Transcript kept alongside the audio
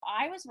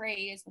I was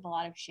raised with a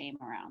lot of shame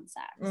around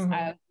sex. Mm-hmm.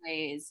 I was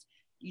raised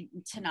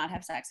to not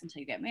have sex until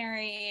you get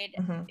married.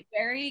 Mm-hmm.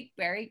 Very,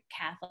 very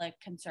Catholic,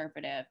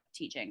 conservative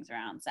teachings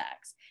around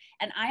sex.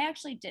 And I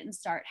actually didn't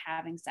start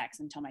having sex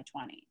until my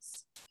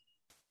 20s.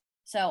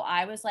 So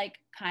I was like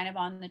kind of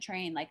on the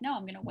train, like, no,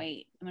 I'm going to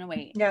wait.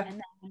 Yeah.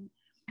 And then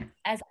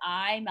as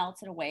I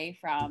melted away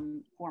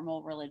from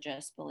formal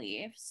religious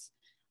beliefs,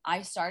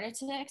 I started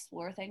to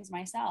explore things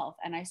myself,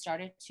 and I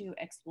started to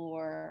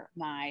explore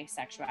my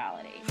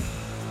sexuality.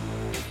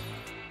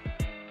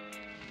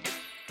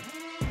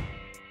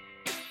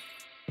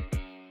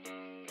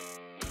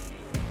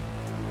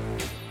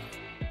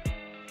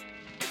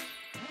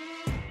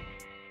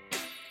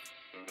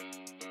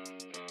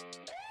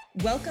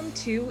 Welcome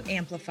to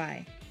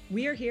Amplify.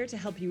 We are here to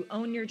help you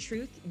own your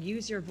truth,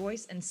 use your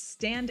voice, and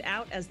stand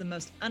out as the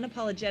most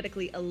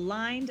unapologetically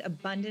aligned,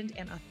 abundant,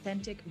 and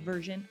authentic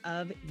version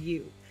of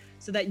you,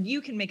 so that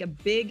you can make a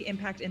big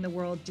impact in the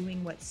world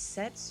doing what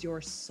sets your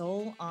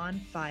soul on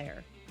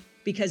fire.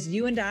 Because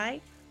you and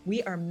I,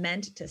 we are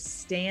meant to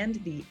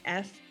stand the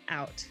F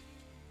out.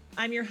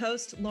 I'm your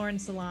host, Lauren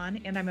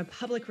Salon, and I'm a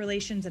public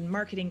relations and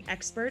marketing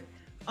expert,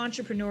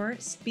 entrepreneur,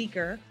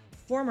 speaker,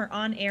 former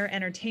on-air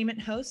entertainment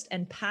host,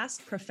 and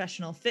past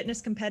professional fitness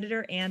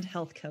competitor and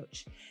health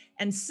coach.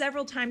 And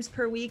several times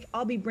per week,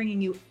 I'll be bringing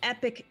you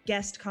epic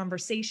guest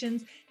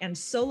conversations and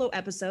solo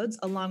episodes,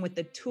 along with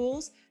the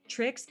tools,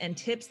 tricks, and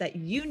tips that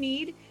you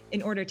need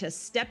in order to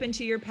step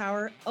into your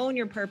power, own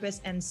your purpose,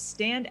 and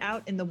stand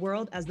out in the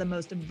world as the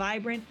most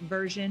vibrant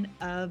version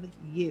of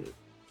you.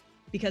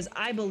 Because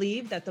I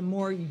believe that the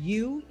more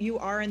you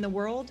are in the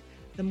world,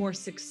 the more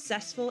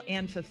successful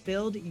and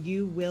fulfilled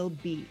you will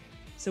be.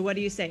 So what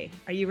do you say?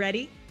 Are you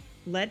ready?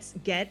 Let's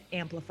get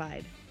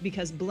amplified,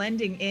 because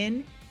blending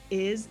in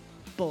is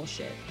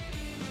bullshit.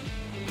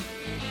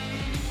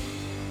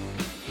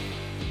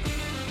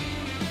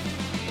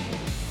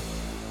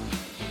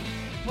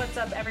 What's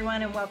up,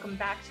 everyone, and welcome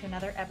back to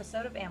another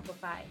episode of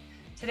Amplify.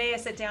 Today, I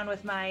sit down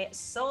with my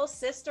soul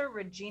sister,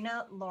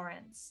 Regina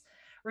Lawrence.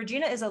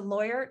 Regina is a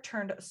lawyer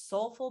turned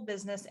soulful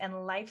business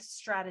and life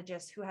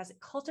strategist who has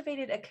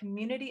cultivated a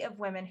community of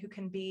women who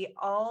can be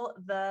all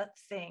the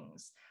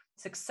things: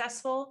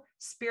 successful,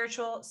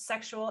 spiritual,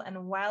 sexual,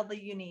 and wildly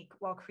unique,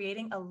 while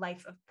creating a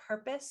life of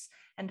purpose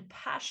and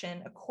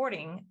passion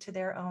according to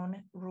their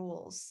own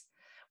rules.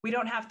 We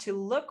don't have to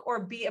look or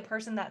be a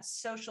person that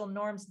social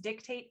norms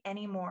dictate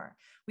anymore.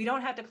 We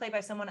don't have to play by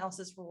someone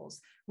else's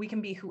rules. We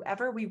can be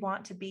whoever we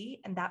want to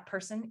be, and that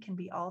person can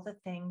be all the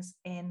things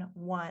in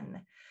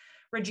one.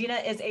 Regina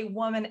is a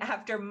woman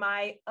after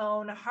my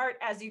own heart,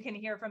 as you can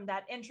hear from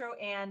that intro.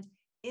 And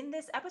in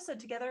this episode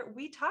together,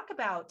 we talk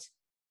about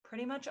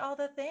pretty much all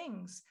the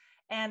things.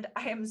 And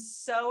I am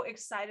so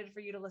excited for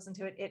you to listen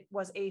to it. It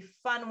was a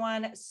fun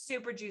one,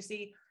 super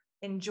juicy.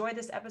 Enjoy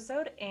this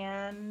episode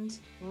and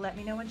let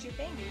me know what you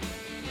think.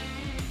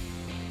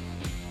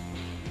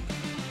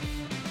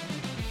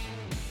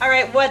 All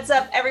right, what's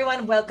up,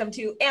 everyone? Welcome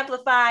to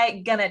Amplify.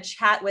 Gonna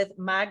chat with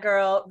my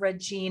girl,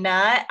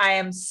 Regina. I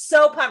am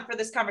so pumped for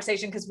this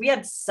conversation because we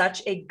had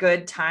such a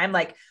good time,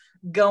 like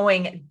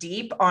going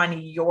deep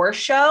on your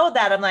show,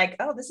 that I'm like,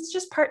 oh, this is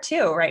just part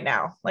 2 right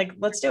now. Like,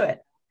 let's do it.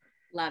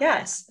 Love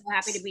yes. it. I'm so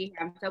happy to be here.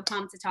 I'm so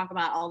pumped to talk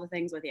about all the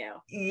things with you.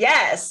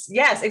 Yes,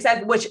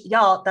 exactly. Which,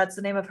 y'all, that's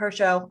the name of her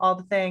show, All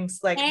the Things.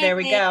 Like, there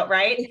we go,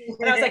 right?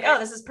 And I was like, oh,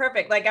 this is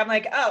perfect. Like, I'm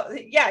like, oh,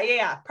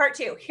 yeah. Part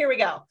 2. Here we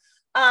go.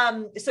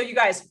 So you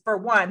guys, for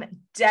one,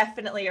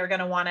 definitely are going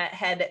to want to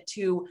head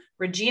to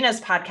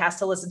Regina's podcast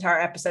to listen to our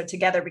episode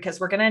together,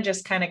 because we're going to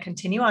just kind of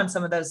continue on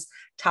some of those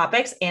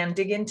topics and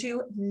dig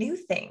into new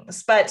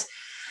things. But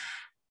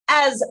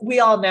as we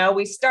all know,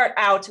 we start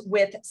out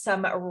with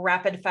some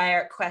rapid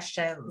fire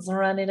questions.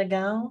 Ready to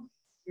go?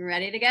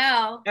 Ready to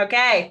go.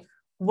 Okay.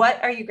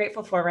 What are you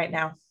grateful for right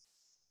now?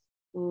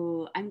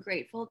 Ooh, I'm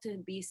grateful to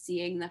be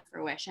seeing the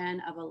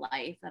fruition of a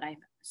life that I've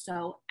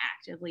so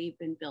actively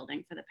been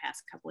building for the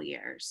past couple of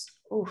years.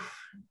 Oof,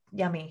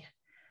 yummy.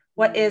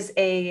 What is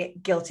a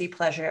guilty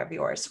pleasure of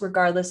yours,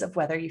 regardless of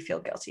whether you feel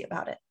guilty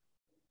about it?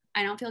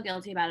 I don't feel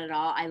guilty about it at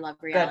all. I love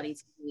reality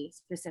TV,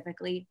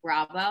 specifically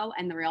Bravo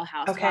and The Real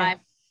Housewives. Okay.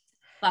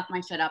 Fuck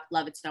my shit up.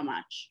 Love it so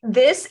much.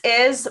 This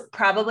is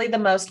probably the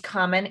most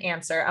common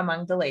answer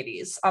among the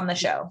ladies on the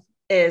show.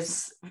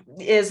 Is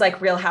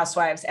like Real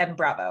Housewives and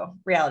Bravo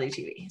reality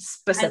TV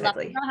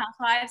specifically. I love Real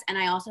Housewives, and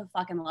I also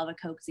fucking love a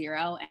Coke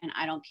Zero, and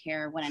I don't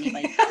care what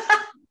anybody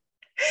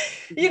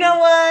You know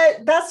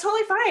what? That's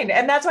totally fine.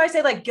 And that's why I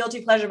say like guilty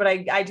pleasure, but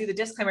I do the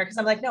disclaimer because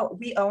I'm like, no,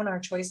 we own our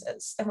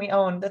choices and we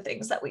own the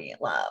things that we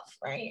love,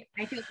 right?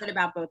 I feel good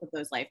about both of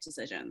those life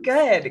decisions.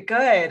 Good.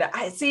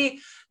 I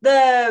see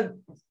the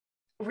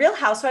Real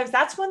Housewives.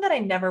 That's one that I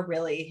never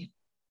really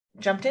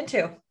jumped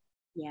into.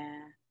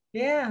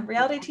 Yeah,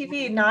 reality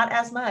TV, not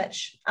as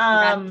much.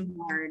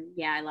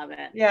 Yeah, I love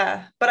it.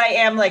 Yeah, but I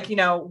am like,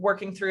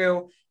 working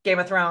through Game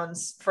of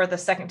Thrones for the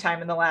second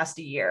time in the last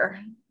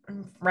year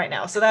right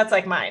now. So that's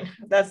like mine.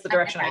 That's the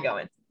direction I go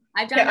in.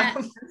 I've done that.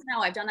 No,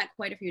 I've done that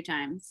quite a few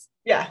times.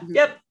 Yeah. Mm-hmm.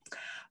 Yep.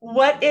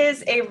 What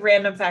is a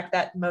random fact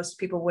that most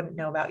people wouldn't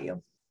know about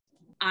you?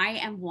 I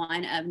am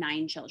one of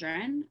 9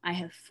 children. I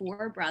have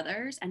 4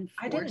 brothers and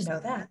 4 I didn't know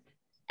that.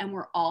 and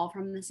we're all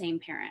from the same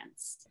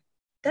parents.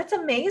 That's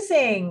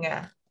amazing.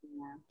 Yeah.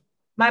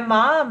 My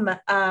mom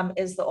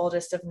is the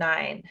oldest of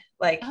 9.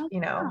 Like, Oh, you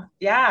know, wow.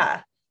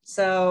 yeah.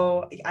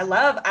 So I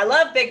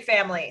love big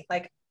family.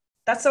 Like,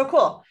 that's so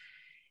cool.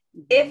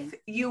 If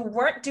you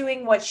weren't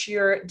doing what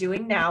you're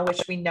doing now,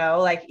 which we know,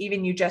 like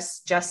even you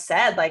just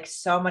said, like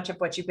so much of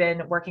what you've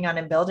been working on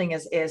and building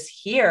is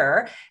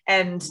here,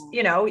 and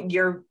you know,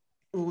 you're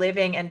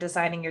living and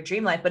designing your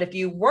dream life. But if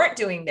you weren't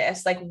doing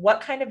this, like what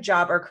kind of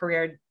job or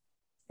career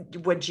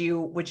would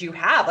you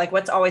have? Like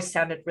what's always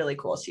sounded really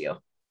cool to you?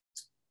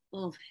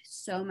 Oh,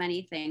 so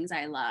many things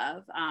I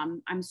love.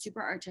 I'm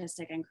super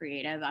artistic and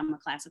creative. I'm a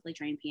classically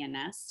trained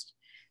pianist.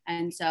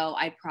 And so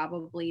I'd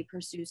probably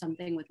pursue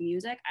something with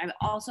music. I'm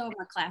also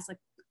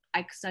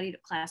I studied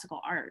classical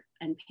art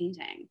and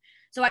painting.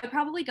 So I'd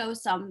probably go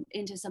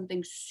into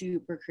something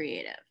super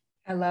creative.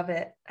 I love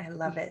it. I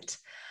love it.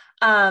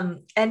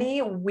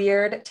 Any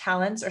weird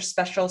talents or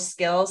special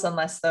skills,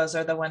 unless those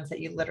are the ones that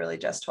you literally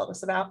just told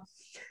us about?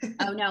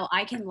 Oh no,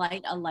 I can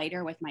light a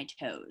lighter with my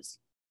toes.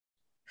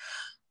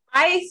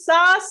 I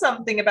saw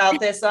something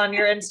about this on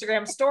your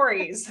Instagram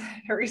stories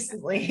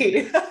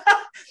recently.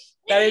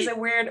 That is a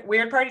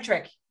weird party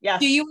trick. Yes.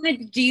 Do you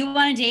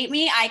want to date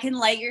me? I can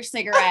light your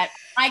cigarette.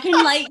 I can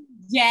light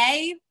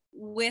day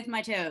with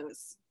my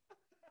toes.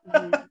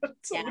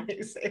 That's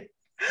amazing.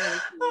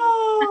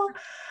 Oh,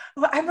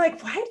 well, I'm like,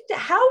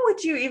 how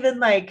would you even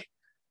like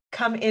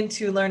come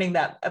into learning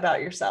that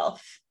about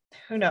yourself?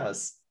 Who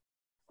knows?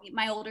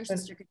 My older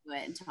sister could do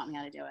it and taught me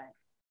how to do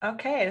it.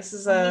 Okay, this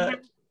is a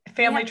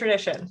family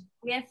tradition.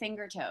 We have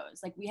finger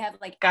toes. Like we have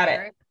like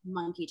Irish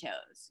monkey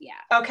toes. Yeah.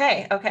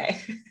 Okay.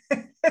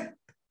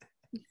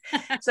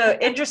 So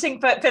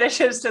interesting foot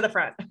finishes to the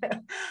front.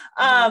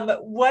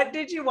 What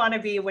did you want to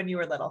be when you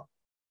were little?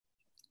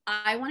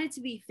 I wanted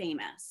to be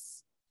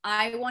famous.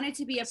 I wanted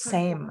to be a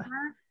performer. Same.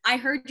 I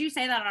heard you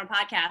say that on a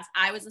podcast.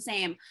 I was the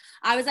same.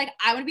 I was like,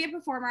 I want to be a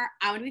performer.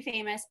 I want to be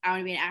famous. I want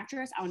to be an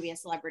actress. I want to be a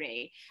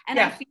celebrity. And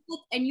I feel like,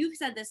 and you've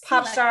said this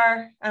pop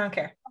star. I don't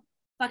care.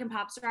 Fucking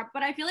pop star.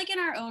 But I feel like in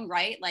our own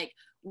right, like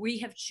we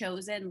have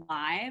chosen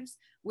lives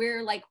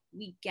where like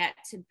we get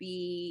to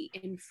be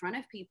in front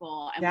of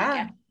people and we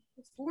get to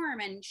perform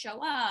and show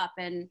up.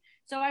 And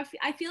so I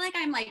feel like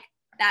I'm like,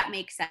 that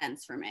makes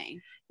sense for me.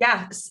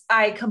 Yeah,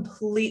 I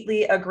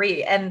completely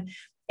agree. And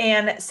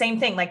same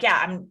thing, like,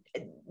 yeah, I'm,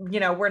 you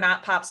know, we're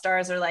not pop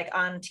stars or like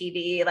on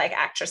TV, like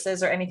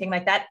actresses or anything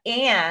like that.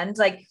 And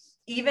like,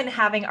 even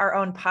having our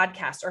own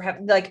podcast or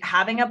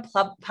having a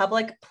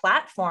public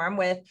platform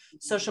with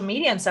social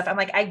media and stuff, I'm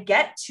like, I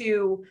get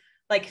to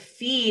like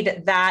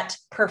feed that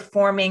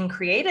performing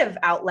creative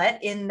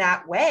outlet in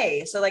that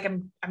way. So like,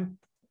 I'm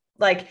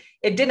like,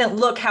 it didn't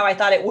look how I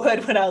thought it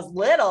would when I was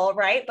little.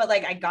 Right. But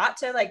like, I got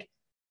to like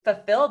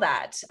fulfill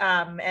that.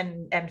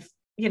 And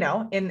you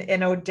know,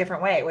 in a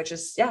different way, which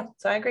is, yeah.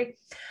 So I agree.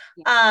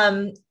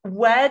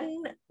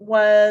 When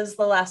was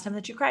the last time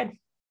that you cried?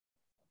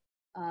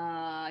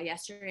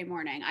 Yesterday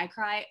morning. I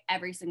cry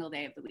every single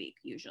day of the week.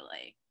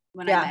 Usually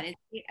when I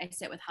meditate, I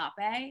sit with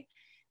Hape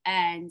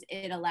and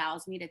it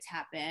allows me to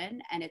tap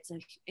in, and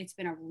it's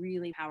been a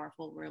really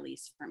powerful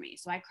release for me.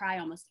 So I cry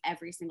almost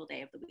every single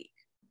day of the week.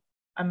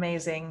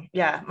 Amazing.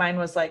 Yeah. Mine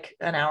was like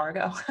an hour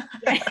ago.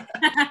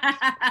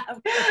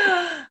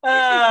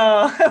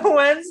 Oh,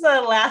 when's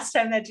the last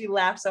time that you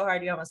laughed so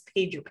hard you almost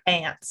peed your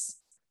pants?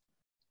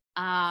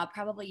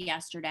 Probably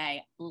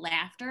yesterday.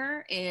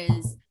 Laughter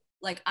is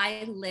like,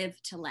 I live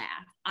to laugh.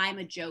 I'm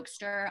a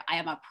jokester. I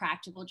am a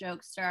practical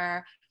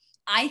jokester.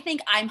 I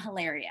think I'm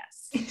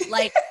hilarious.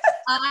 Like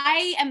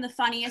I am the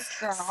funniest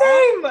girl.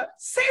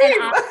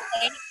 Same.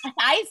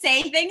 I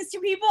say things to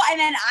people and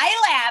then I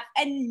laugh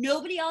and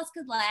nobody else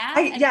could laugh.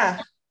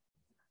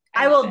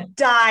 I will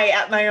die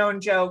at my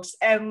own jokes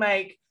and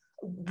like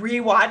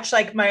rewatch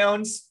like my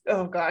own,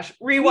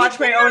 rewatch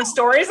my own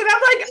stories. And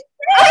I'm like,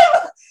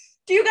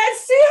 do you guys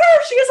see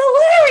her? She is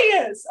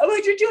hilarious. I'm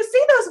like, did you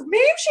see those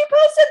memes she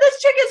posted?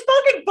 This chick is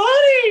fucking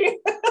funny.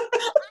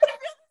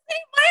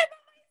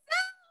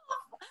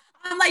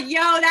 I'm like, yo,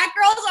 that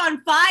girl's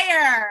on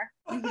fire.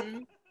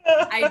 Mm-hmm.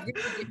 I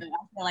really do.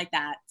 I feel like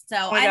that. So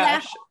I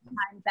laugh all the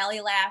time,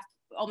 belly laugh,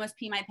 almost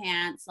pee my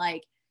pants,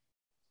 like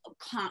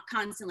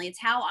constantly. It's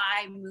how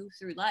I move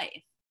through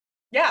life.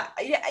 Yeah.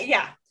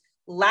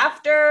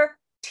 Laughter,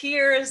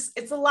 tears.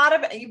 It's a lot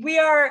of, we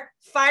are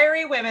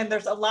fiery women.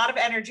 There's a lot of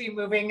energy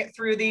moving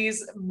through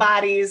these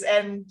bodies,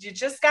 and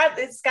it's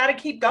got to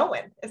keep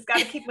going. It's got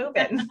to keep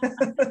moving.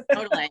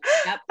 Totally.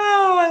 Yep.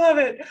 Oh, I love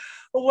it.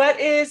 What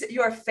is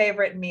your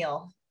favorite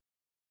meal?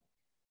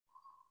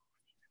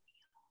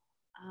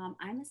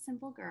 I'm a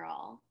simple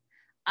girl.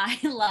 I'm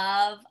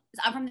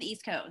from the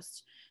East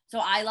Coast.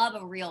 So I love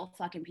a real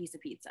fucking piece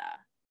of pizza.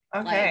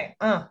 Okay.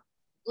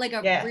 Like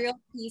a real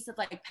piece of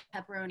like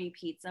pepperoni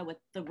pizza with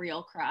the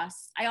real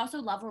crust. I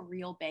also love a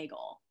real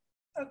bagel.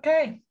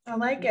 Okay. I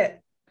like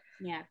it.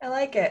 Yeah. I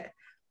like it.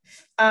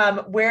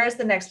 Where is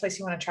the next place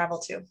you want to travel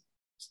to?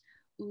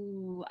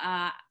 Ooh,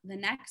 the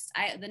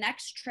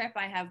next trip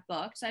I have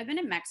booked. So I've been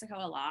in Mexico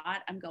a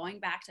lot. I'm going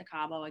back to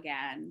Cabo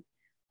again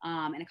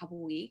in a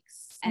couple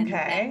weeks. And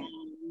then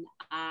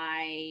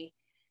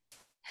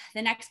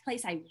the next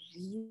place I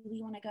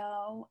really want to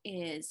go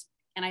is,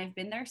 and I've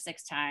been there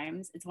 6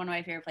 times. It's one of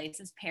my favorite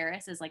places.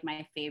 Paris is like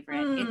my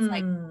favorite. It's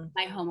like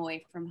my home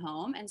away from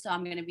home. And so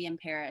I'm going to be in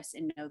Paris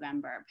in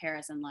November,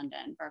 Paris and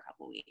London for a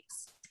couple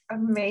weeks.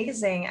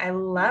 Amazing. I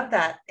love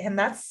that. And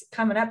that's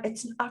coming up.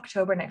 It's in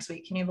October next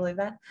week. Can you believe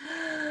that?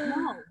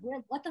 No,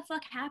 what the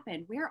fuck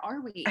happened? Where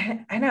are we?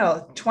 I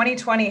know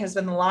 2020 has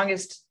been the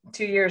longest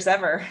 2 years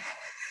ever.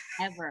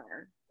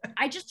 Ever.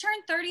 I just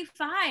turned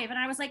 35 and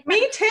I was like,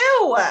 me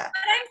too. But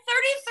I'm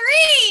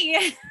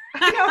 33.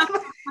 I know.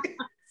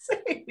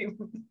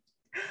 Same.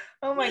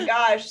 Oh my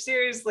gosh,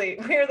 seriously.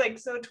 We're like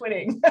so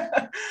twinning.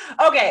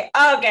 Okay.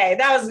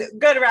 That was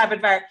good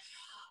rapid fire.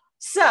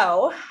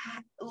 So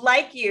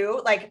like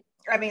you, like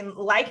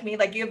me,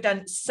 like you've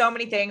done so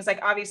many things, like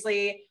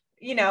obviously,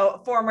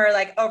 former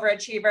like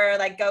overachiever,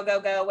 like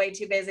go, way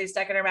too busy,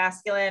 stuck in her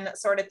masculine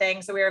sort of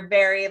thing. So we are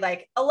very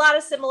like a lot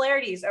of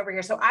similarities over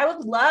here. So I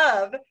would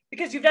love,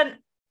 because you've done,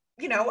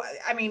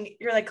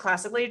 you're like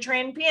classically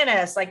trained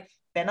pianist, like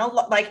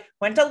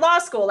went to law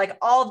school, like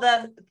all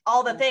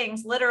the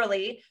things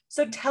literally.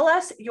 So tell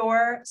us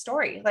your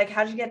story. Like,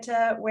 how'd you get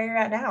to where you're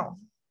at now?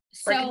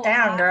 Break it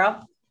down,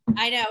 girl.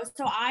 I know.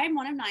 So I'm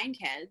one of 9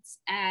 kids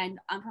and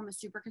I'm from a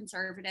super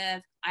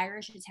conservative,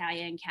 Irish,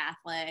 Italian,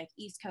 Catholic,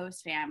 East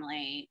Coast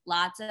family,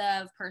 lots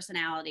of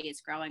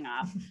personalities growing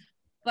up,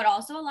 but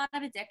also a lot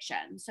of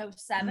addiction. So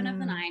 7 of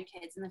the 9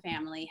 kids in the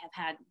family have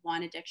had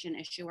one addiction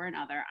issue or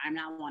another. I'm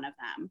not one of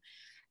them.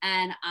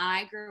 And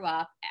I grew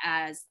up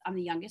as I'm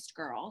the youngest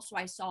girl. So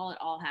I saw it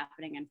all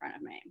happening in front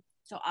of me.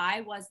 So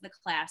I was the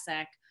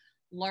classic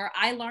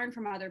I learn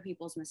from other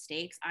people's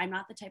mistakes. I'm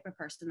not the type of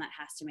person that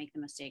has to make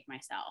the mistake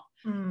myself.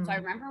 So I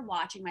remember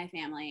watching my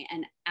family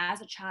and as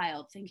a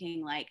child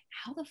thinking like,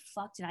 how the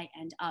fuck did I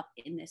end up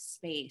in this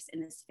space, in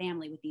this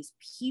family with these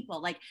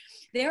people? Like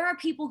there are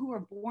people who were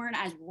born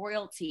as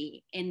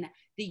royalty in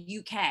the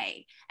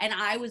UK and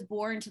I was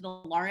born to the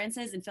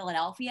Lawrences in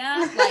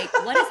Philadelphia. Like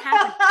what is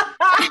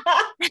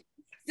happening?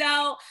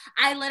 So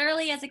I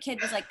literally as a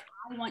kid was like,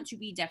 I want to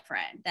be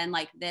different than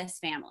like this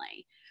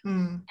family.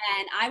 And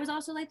I was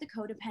also like the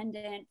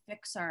codependent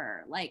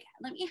fixer, like,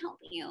 let me help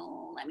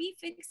you, let me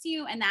fix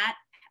you. And that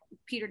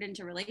petered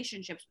into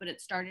relationships, but it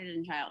started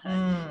in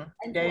childhood.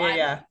 And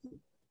so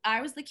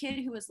I was the kid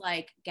who was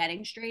like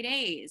getting straight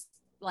A's.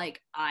 Like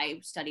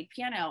I studied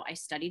piano, I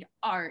studied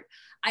art.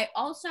 I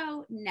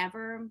also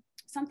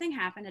something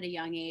happened at a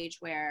young age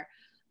where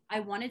I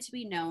wanted to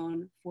be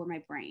known for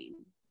my brain.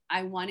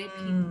 I wanted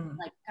people to be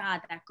like,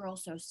 God, that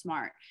girl's so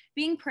smart.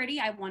 Being pretty,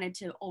 I wanted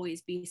to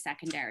always be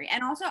secondary.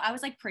 And also I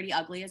was like pretty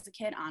ugly as a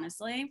kid,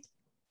 honestly.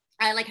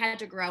 I like had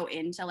to grow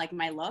into like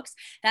my looks.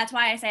 That's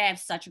why I say I have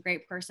such a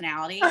great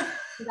personality. I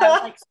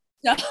was like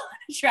so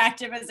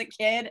attractive as a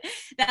kid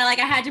that like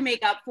I had to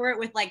make up for it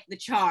with like the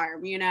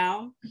charm,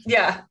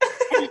 Yeah.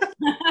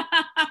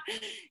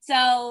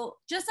 So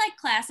just like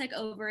classic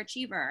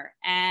overachiever.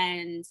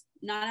 And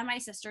none of my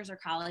sisters are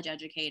college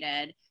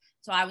educated.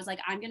 So I was like,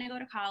 I'm going to go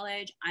to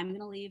college. I'm going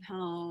to leave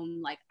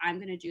home. Like, I'm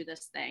going to do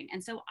this thing.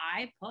 And so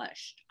I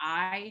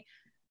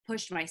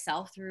pushed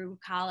myself through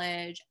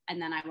college. And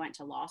then I went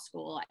to law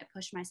school. I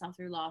pushed myself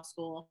through law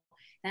school.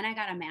 Then I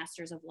got a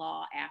master's of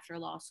law after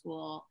law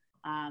school.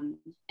 And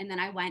then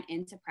I went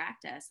into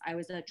practice. I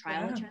was a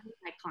trial attorney.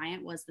 My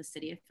client was the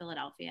city of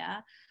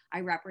Philadelphia.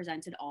 I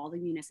represented all the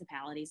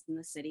municipalities in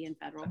the city and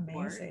federal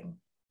court.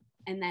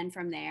 And then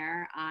from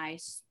there, I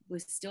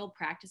was still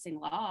practicing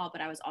law,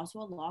 but I was also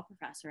a law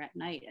professor at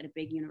night at a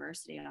big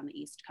university on the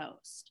East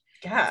Coast.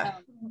 Yeah.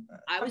 So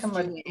I was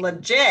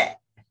legit.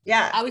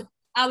 Yeah.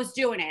 I was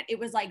doing it. It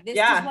was like,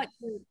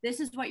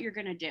 this is what you're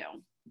going to do.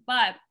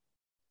 But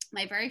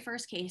my very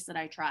first case that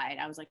I tried,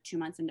 I was like 2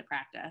 months into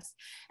practice.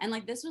 And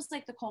like, this was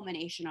like the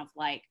culmination of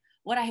like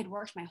what I had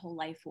worked my whole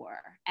life for.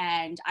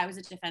 And I was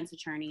a defense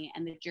attorney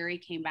and the jury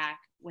came back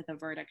with a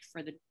verdict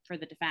for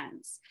the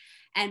defense.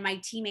 And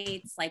my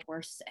teammates like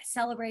were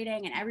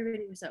celebrating and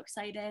everybody was so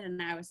excited.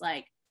 And I was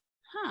like,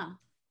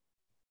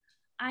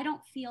 I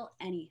don't feel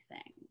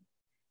anything.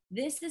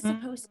 This is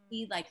supposed to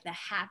be like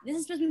this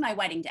is supposed to be my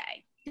wedding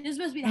day. This is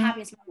supposed to be the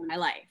happiest moment of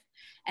my life.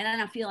 And I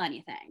don't feel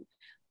anything.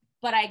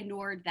 But I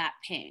ignored that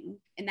ping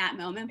in that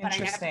moment. But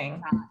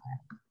Interesting.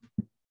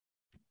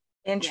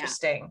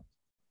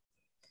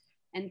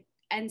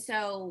 And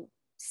so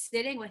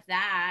sitting with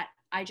that,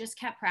 I just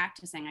kept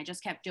practicing. I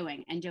just kept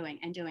doing and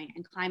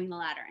climbing the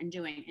ladder and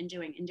doing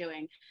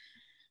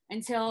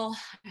until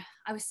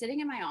I was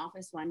sitting in my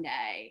office one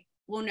day.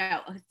 Well,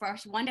 no,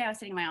 first one day I was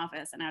sitting in my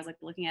office and I was like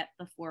looking at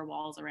the 4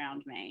 walls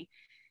around me.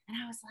 And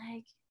I was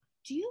like,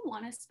 do you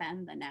want to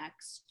spend the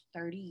next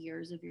 30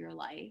 years of your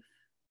life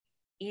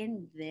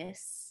in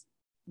this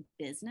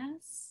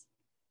business?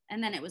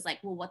 And then it was like,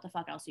 well, what the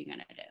fuck else are you going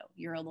to do?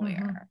 You're a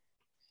lawyer.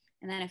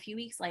 And then a few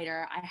weeks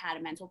later, I had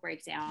a mental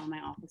breakdown on my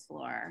office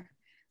floor.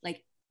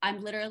 Like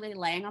I'm literally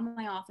laying on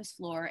my office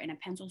floor in a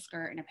pencil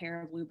skirt and a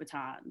pair of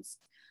Louboutins,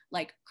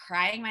 like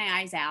crying my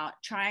eyes out,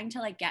 trying to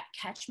like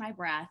catch my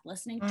breath,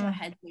 listening to a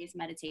Headspace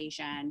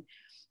meditation.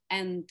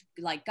 And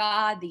like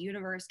God, the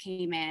universe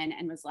came in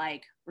and was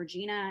like,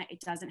 Regina, it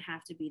doesn't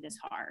have to be this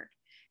hard.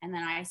 And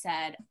then I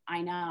said,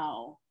 I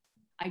know,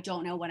 I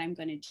don't know what I'm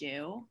going to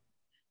do,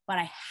 but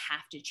I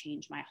have to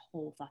change my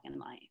whole fucking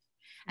life.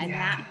 And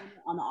that moment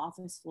on the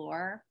office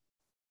floor,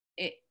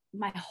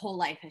 my whole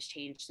life has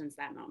changed since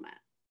that moment.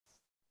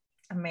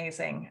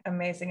 Amazing,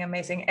 amazing,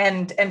 amazing.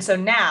 And so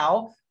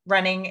now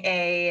running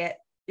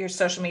your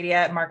social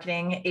media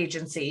marketing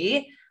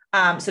agency.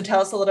 So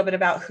tell us a little bit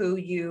about who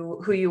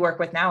you work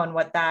with now and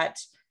what that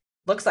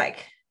looks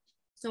like.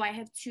 So I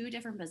have 2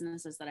 different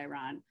businesses that I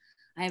run.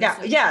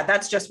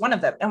 That's just one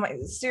of them. Oh my,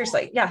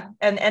 seriously. Yeah.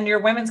 And your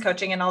women's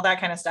coaching and all that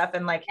kind of stuff.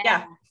 And like,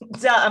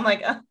 So I'm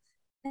like,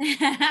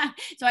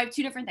 So I have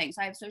 2 different things.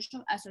 So I have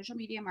a social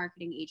media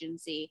marketing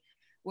agency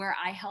where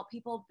I help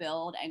people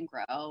build and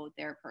grow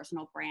their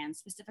personal brands,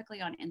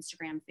 specifically on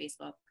Instagram,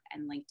 Facebook,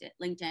 and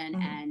LinkedIn,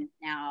 and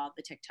now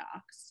the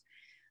TikToks.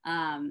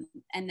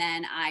 And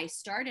then I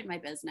started my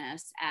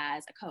business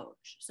as a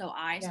coach. So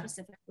I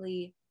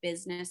specifically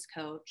business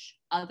coach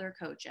other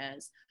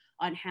coaches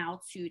on how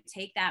to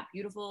take that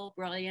beautiful,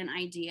 brilliant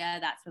idea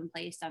that's been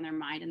placed on their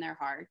mind and their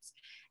hearts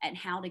and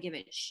how to give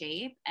it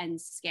shape and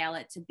scale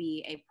it to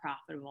be a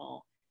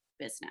profitable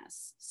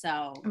business.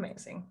 So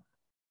amazing.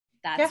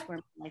 That's where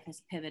my life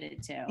has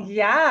pivoted to.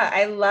 Yeah,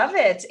 I love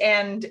it.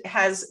 And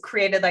has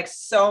created like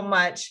so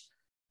much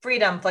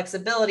freedom,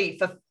 flexibility,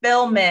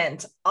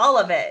 fulfillment, all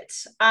of it.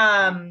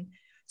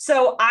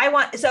 So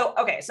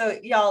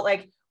y'all,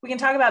 like, we can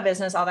talk about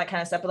business, all that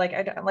kind of stuff, but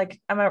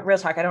like, I'm a real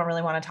talk. I don't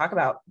really want to talk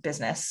about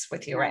business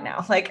with you right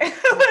now. Like, I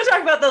want to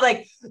talk about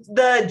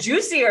the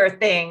juicier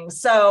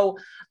things. So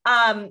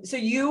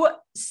you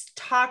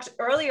talked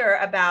earlier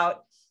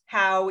about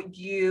how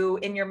you,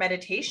 in your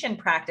meditation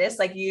practice,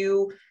 like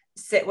you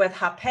sit with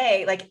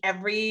Hape, like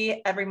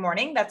every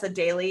morning. That's a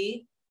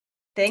daily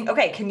thing.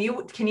 Okay. Can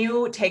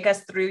you take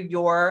us through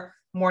your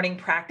morning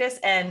practice?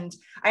 And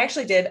I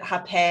actually did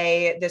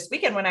Hape this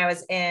weekend when I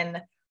was in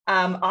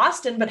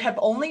Austin, but have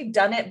only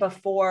done it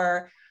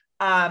before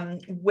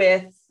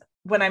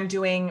when I'm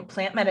doing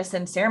plant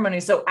medicine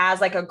ceremonies. So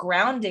as like a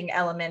grounding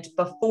element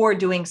before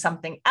doing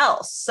something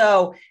else.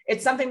 So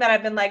it's something that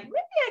I've been like, maybe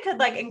I could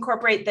like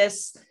incorporate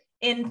this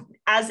in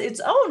as its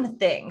own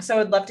thing. So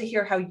I'd love to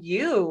hear how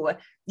you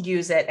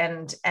use it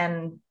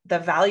and the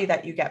value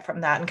that you get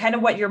from that and kind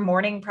of what your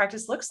morning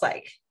practice looks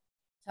like.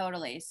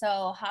 Totally.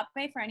 So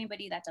Hape, for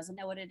anybody that doesn't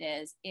know what it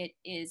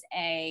is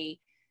a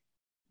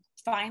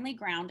finely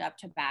ground up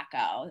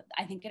tobacco.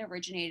 I think it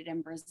originated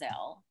in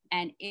Brazil,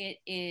 and it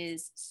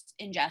is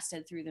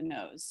ingested through the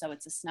nose. So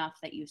it's a snuff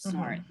that you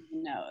snort through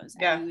the nose.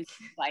 Yeah. And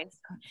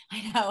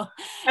I know.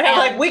 And I'm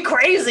like, we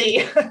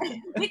crazy.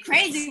 We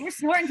crazy. We're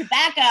snorting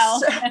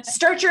tobacco.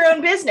 Start your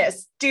own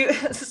business.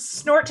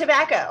 Snort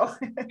tobacco.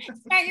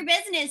 Start your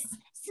business.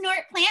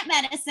 Snort plant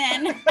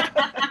medicine.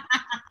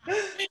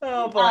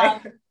 Oh boy.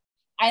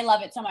 I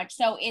love it so much.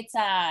 So it's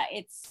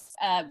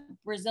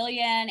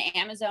Brazilian,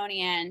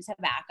 Amazonian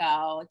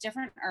tobacco.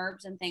 Different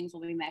herbs and things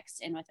will be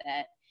mixed in with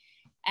it.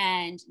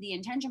 And the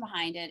intention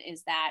behind it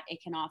is that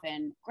it can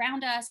often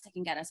ground us. It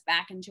can get us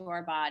back into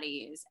our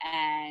bodies.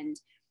 And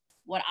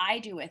what I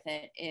do with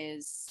it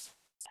is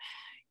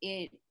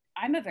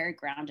I'm a very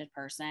grounded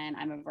person.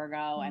 I'm a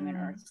Virgo. I'm an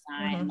earth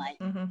sign.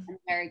 I'm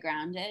very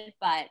grounded,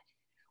 but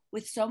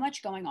with so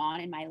much going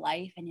on in my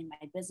life and in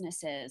my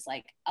businesses,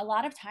 like a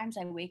lot of times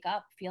I wake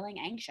up feeling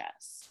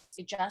anxious.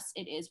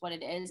 It is what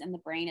it is. And the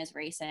brain is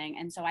racing.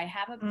 And so I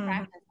have a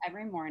practice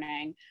every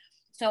morning.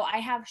 So I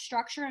have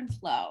structure and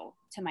flow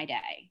to my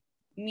day,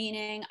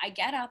 meaning I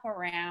get up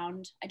I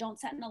don't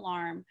set an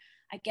alarm.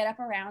 I get up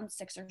around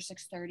 6 or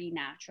 6:30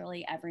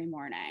 naturally every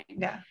morning.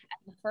 Yeah.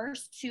 And the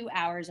first 2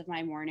 hours of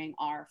my morning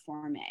are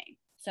for me.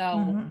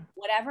 So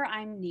whatever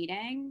I'm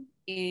needing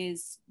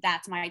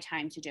that's my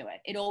time to do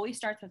it. It always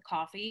starts with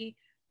coffee,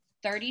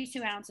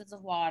 32 ounces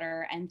of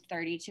water, and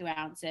 32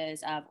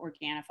 ounces of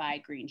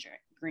Organifi green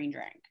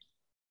drink.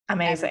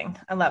 Amazing.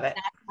 I love it.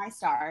 That's my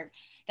start.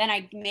 Then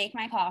I make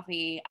my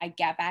coffee. I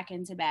get back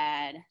into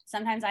bed.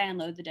 Sometimes I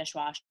unload the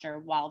dishwasher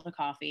while the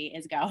coffee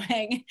is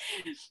going.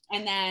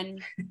 And then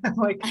I'm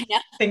like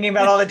thinking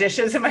about all the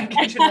dishes in my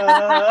kitchen.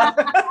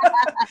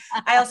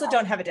 I also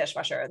don't have a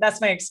dishwasher.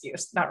 That's my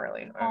excuse. Not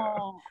really.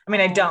 I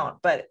mean, I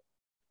don't, but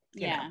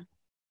you know.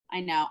 I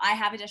know. I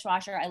have a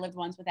dishwasher. I lived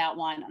once without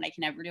one and I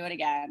can never do it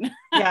again.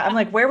 Yeah. I'm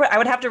like, I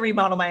would have to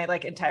remodel my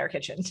like entire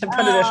kitchen to put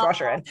a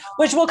dishwasher in,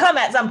 which will come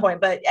at some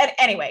point. But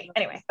anyway.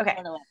 Okay.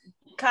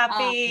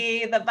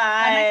 Coffee, the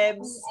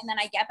vibes. And then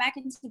I get back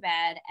into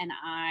bed and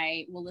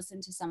I will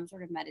listen to some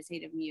sort of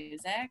meditative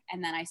music.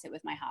 And then I sit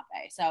with my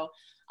Hape. So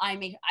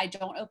I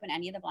don't open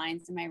any of the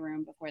blinds in my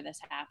room before this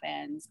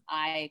happens.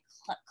 I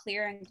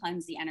clear and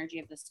cleanse the energy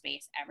of the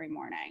space every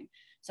morning.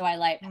 So I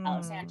light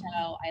Palo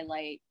Santo, I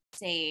light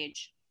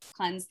sage,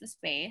 cleanse the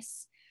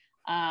space.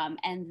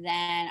 And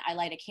then I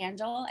light a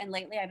candle. And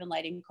lately I've been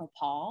lighting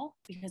copal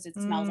because it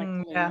smells like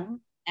Yeah. Tulum,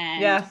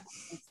 and Yeah.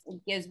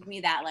 it gives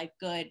me that like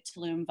good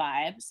Tulum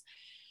vibes.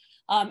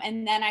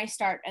 And then I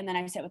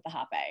sit with the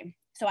hape.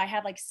 So I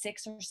have like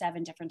 6 or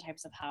 7 different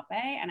types of hape,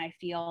 and I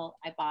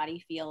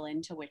body feel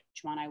into which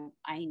one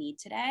I need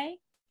today.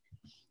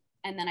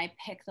 And then I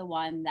pick the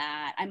one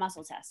that I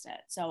muscle test it.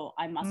 So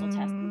I muscle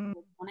test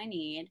which one I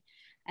need.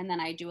 And then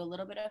I do a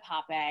little bit of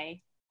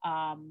hape.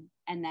 And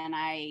then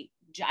I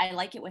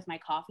like it with my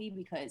coffee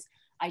because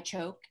I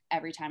choke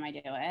every time I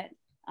do it.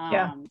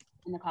 And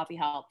the coffee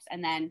helps.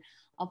 And then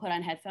I'll put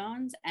on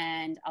headphones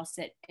and I'll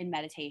sit in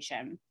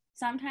meditation.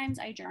 Sometimes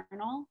I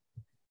journal.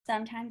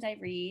 Sometimes I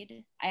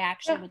read. I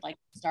actually would like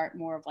to start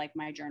more of like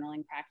my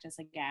journaling practice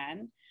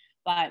again,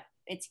 but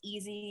it's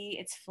easy.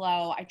 It's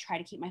flow. I try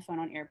to keep my phone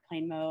on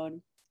airplane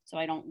mode so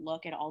I don't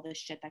look at all this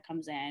shit that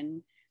comes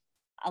in.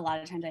 A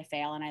lot of times I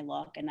fail and I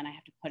look and then I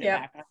have to put it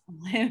back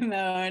on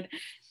mode.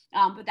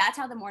 But that's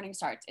how the morning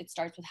starts. It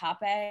starts with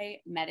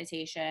hape,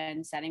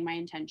 meditation, setting my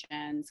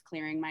intentions,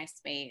 clearing my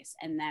space,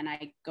 and then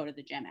I go to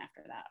the gym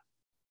after that.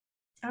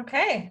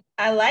 Okay.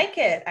 I like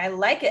it.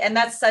 And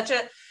that's such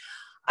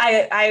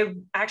I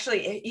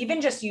actually, even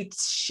just you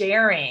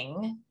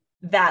sharing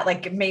that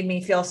like made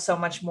me feel so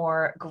much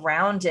more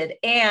grounded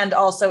and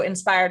also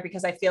inspired,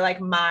 because I feel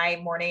like my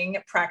morning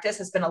practice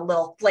has been a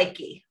little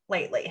flaky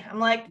lately. I'm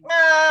like,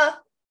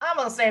 I'm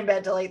gonna stay in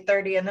bed till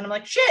 8:30. And then I'm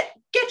like, shit,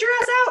 get your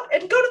ass out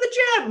and go to the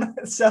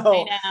gym.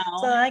 So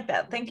I like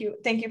that. Thank you.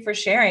 Thank you for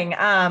sharing.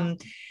 And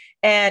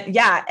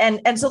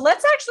so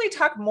let's actually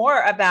talk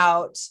more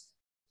about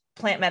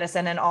plant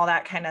medicine and all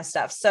that kind of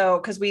stuff. So,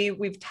 cause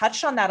we've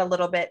touched on that a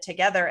little bit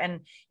together.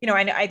 And,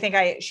 I think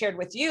I shared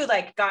with you,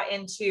 like got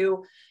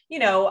into,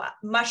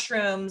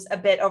 mushrooms a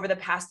bit over the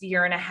past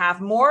year and a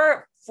half,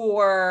 more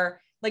for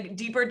like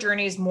deeper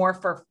journeys, more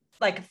for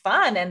like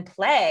fun and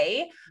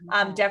play.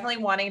 Definitely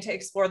wanting to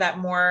explore that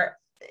more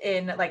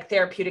in like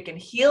therapeutic and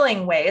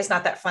healing ways.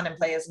 Not that fun and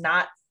play is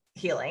not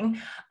healing.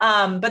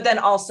 But then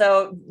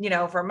also,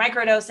 for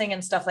microdosing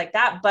and stuff like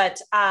that.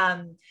 But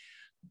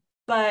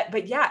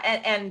yeah,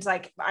 and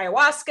like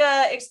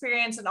ayahuasca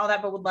experience and all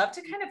that, but would love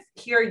to kind of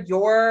hear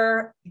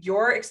your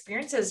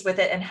experiences with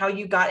it and how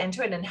you got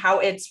into it and how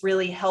it's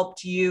really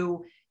helped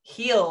you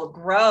heal,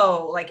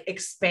 grow, like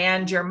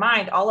expand your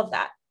mind, all of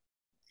that.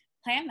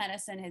 Plant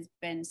medicine has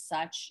been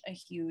such a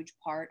huge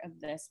part of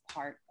this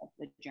part of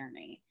the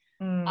journey.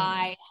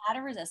 I had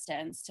a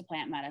resistance to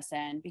plant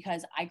medicine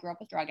because I grew up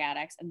with drug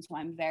addicts. And so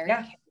I'm very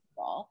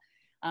careful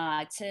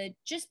to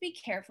just be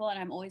careful. And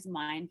I'm always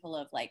mindful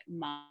of like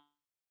my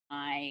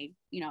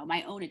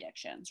own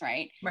addictions.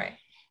 Right.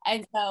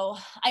 And so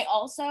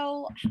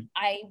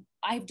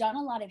I've done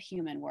a lot of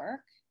human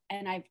work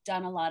and I've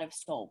done a lot of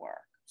soul work.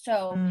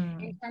 So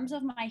in terms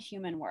of my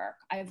human work,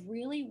 I've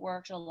really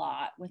worked a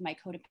lot with my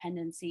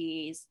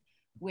codependencies,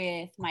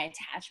 with my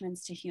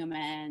attachments to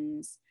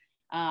humans.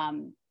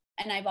 And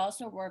I've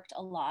also worked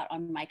a lot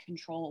on my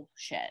control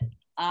shit.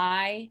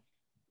 I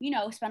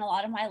spent a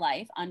lot of my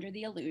life under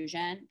the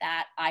illusion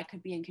that I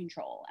could be in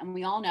control. And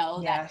we all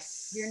know that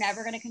you're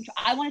never going to control.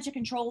 I wanted to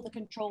control the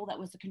control that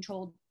was the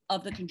control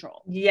of the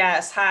control.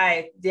 Yes.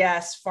 Hi.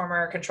 Yes.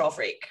 Former control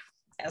freak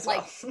as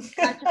well. Such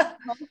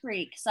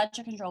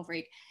a control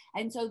freak.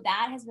 And so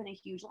that has been a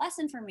huge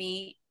lesson for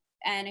me.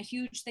 And a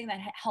huge thing that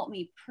helped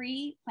me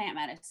pre-plant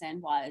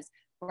medicine was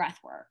breath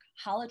work.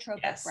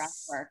 Holotropic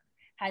breath work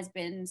has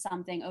been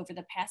something over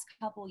the past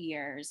couple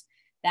years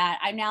that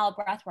I'm now a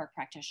breathwork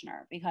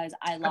practitioner because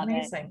I love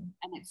it and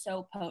it's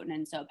so potent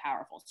and so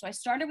powerful. So I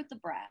started with the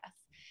breath,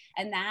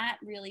 and that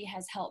really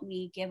has helped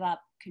me give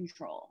up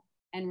control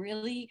and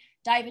really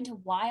dive into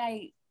why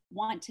I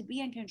want to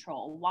be in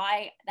control,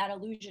 why that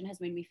illusion has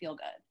made me feel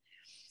good.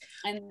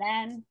 And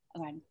then,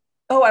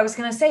 I was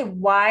going to say,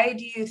 why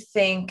do you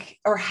think,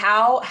 or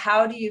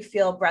how do you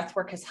feel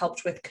breathwork has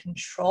helped with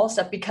control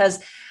stuff?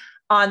 Because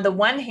on the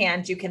one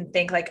hand, you can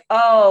think like,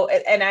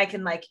 and I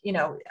can like,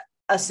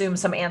 assume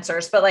some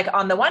answers, but like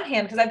on the one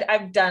hand, because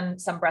I've done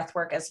some breath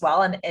work as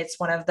well, and it's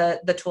one of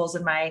the tools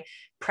in my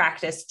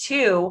practice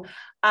too.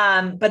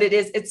 But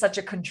it's such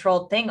a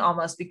controlled thing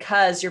almost,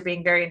 because you're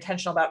being very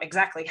intentional about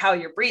exactly how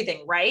you're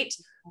breathing, right?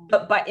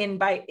 But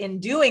in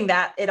doing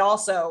that, it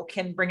also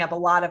can bring up a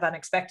lot of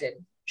unexpected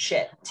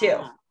shit too.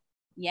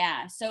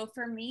 Yeah. So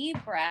for me,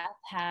 breath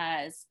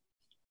has,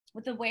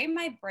 with the way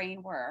my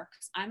brain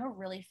works, I'm a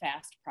really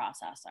fast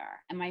processor,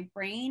 and my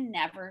brain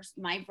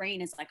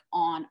is like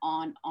on.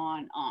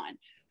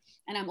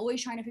 And I'm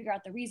always trying to figure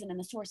out the reason and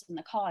the source and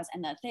the cause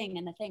and the thing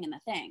and the thing and the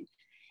thing.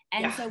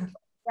 And so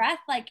breath,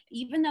 like,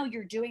 even though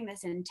you're doing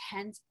this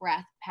intense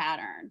breath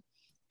pattern,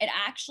 it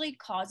actually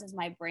causes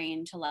my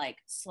brain to like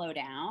slow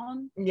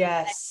down.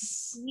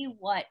 Yes. And see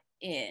what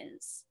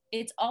is.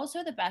 It's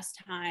also the best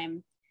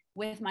time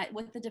with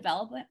the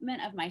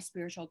development of my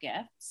spiritual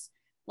gifts.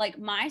 Like,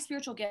 my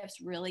spiritual gifts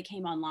really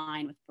came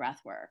online with breath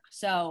work.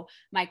 So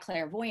my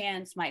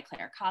clairvoyance, my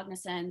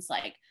claircognizance,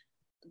 like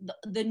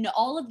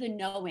all of the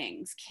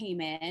knowings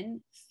came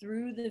in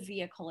through the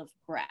vehicle of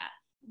breath.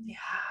 Yeah.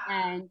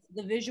 And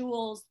the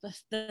visuals,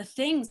 the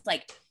things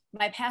like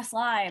my past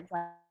lives,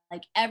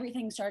 like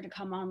everything started to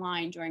come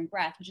online during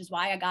breath, which is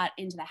why I got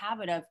into the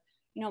habit of,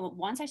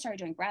 once I started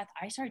doing breath,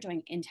 I started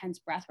doing intense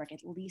breath work at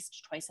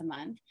least twice a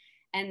month.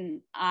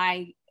 And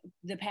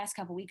the past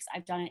couple weeks,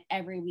 I've done it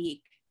every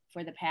week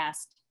for the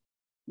past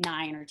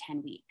 9 or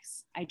 10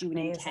 weeks. I do it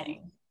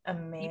Amazing.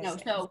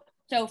 Amazing.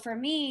 So for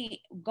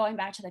me, going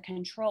back to the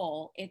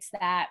control, it's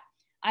that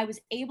I was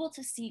able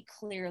to see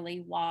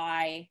clearly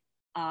why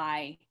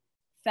I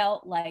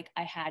felt like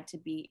I had to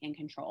be in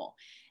control.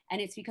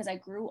 And it's because I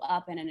grew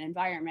up in an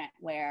environment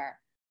where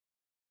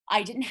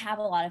I didn't have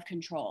a lot of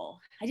control.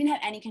 I didn't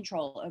have any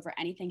control over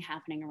anything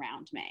happening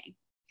around me.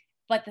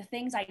 But the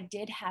things I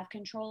did have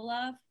control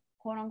of,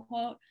 quote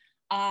unquote,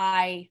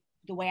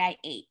 the way I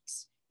ate,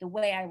 the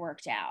way I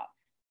worked out,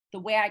 the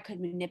way I could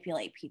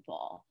manipulate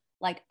people,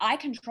 like I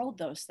controlled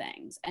those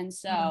things. And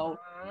so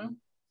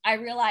I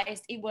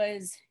realized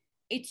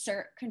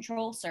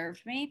control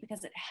served me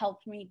because it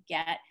helped me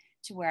get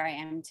to where I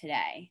am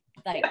today.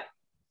 Like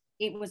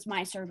it was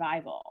my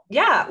survival.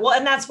 Yeah. Well,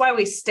 and that's why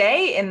we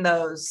stay in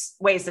those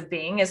ways of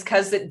being, is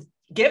because it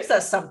gives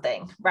us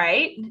something,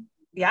 right?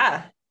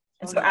 Yeah.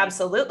 And so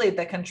absolutely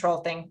the control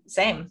thing,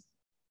 same.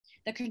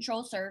 The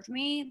control served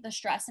me. The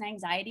stress and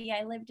anxiety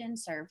I lived in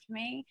served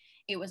me.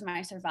 It was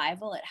my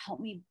survival. It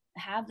helped me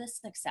have the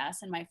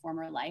success in my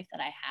former life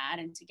that I had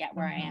and to get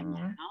where I am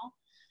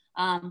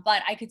now.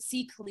 But I could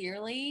see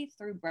clearly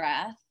through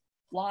breath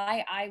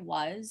why I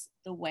was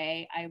the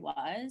way I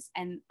was.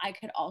 And I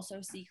could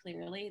also see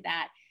clearly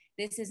that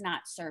this is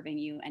not serving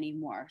you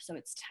anymore. So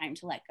it's time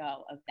to let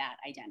go of that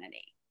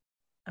identity.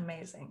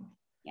 Amazing.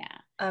 Yeah.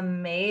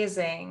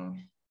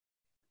 Amazing.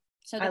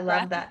 So I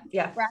love that.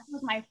 Yeah. Breath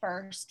was my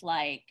first,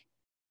 like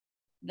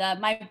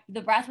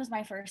the breath was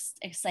my first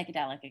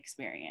psychedelic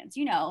experience.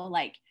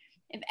 Like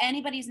if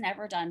anybody's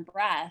never done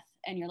breath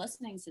and you're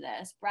listening to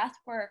this, breath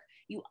work,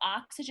 you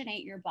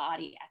oxygenate your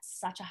body at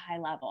such a high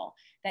level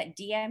that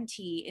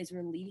DMT is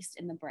released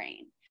in the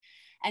brain.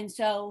 And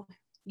so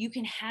you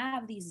can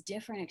have these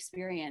different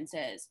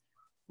experiences,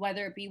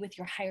 whether it be with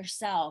your higher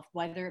self,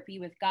 whether it be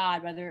with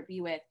God, whether it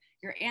be with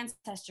your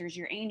ancestors,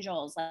 your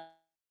angels,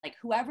 like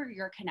whoever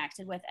you're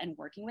connected with and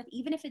working with,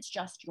 even if it's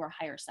just your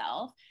higher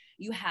self,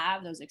 you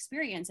have those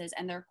experiences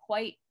and they're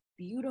quite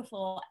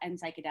beautiful and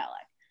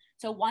psychedelic.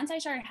 So once I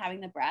started having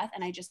the breath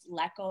and I just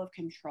let go of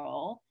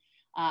control,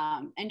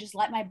 and just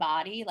let my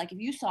body, like if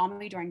you saw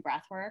me during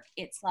breath work,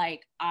 it's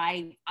like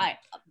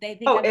they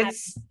think I'm having a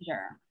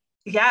seizure.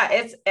 Yeah,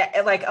 it's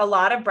like a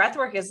lot of breath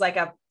work is like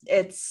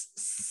it's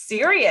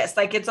serious,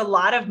 like it's a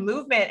lot of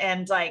movement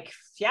and like,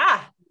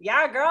 yeah,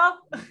 girl.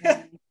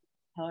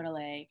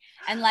 Totally.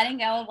 And letting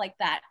go of like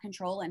that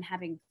control and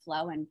having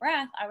flow and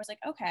breath, I was like,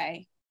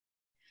 okay,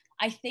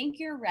 I think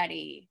you're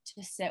ready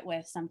to sit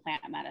with some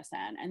plant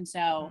medicine. And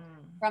so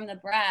from the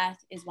breath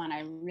is when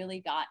I really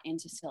got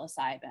into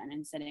psilocybin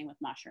and sitting with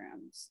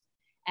mushrooms.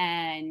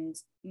 And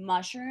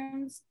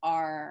mushrooms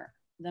are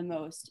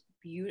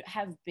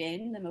have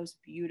been the most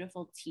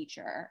beautiful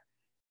teacher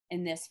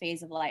in this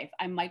phase of life.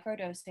 I'm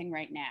microdosing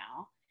right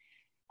now.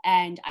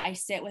 And I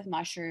sit with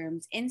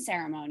mushrooms in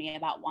ceremony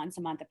about once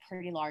a month, a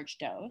pretty large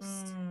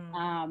dose.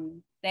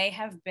 They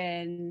have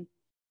been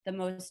the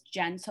most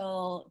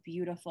gentle,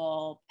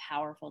 beautiful,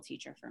 powerful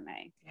teacher for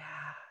me.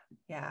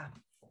 Yeah.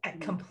 I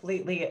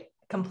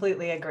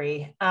completely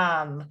agree.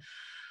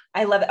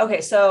 I love it.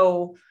 Okay.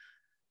 So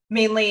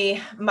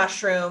mainly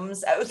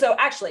mushrooms. So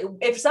actually,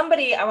 if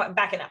somebody, I'm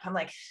backing up, I'm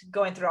like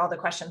going through all the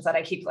questions that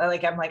I keep,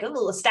 like, I'm like,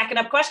 oh, stacking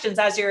up questions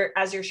as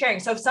you're sharing.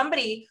 So if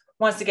somebody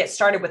wants to get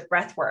started with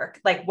breath work,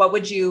 like what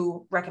would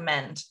you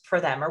recommend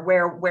for them, or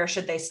where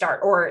should they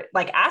start, or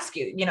like ask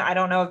you, I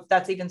don't know if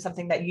that's even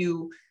something that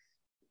you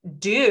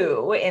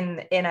do in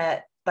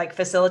a like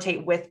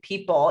facilitate with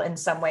people in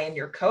some way in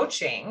your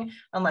coaching,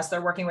 unless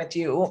they're working with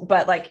you,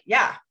 but like,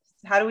 yeah,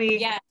 how do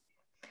we,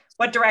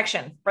 what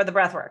direction for the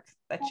breath work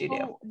that you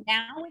do?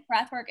 Now with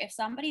breath work, if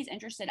somebody's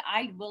interested,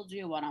 I will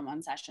do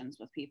one-on-one sessions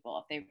with people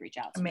if they reach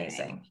out to me.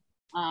 Amazing.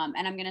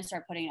 And I'm going to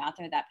start putting it out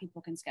there that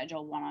people can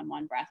schedule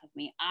one-on-one breath with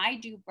me. I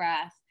do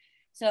breath.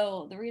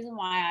 So the reason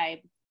why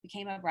I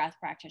became a breath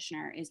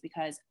practitioner is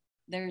because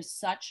there's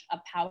such a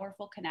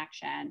powerful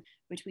connection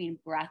between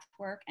breath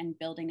work and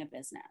building a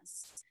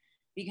business.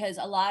 Because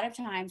a lot of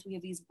times we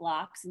have these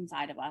blocks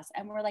inside of us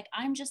and we're like,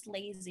 I'm just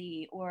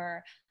lazy,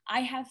 or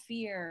I have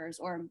fears,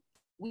 or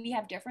we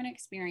have different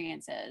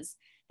experiences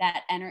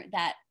that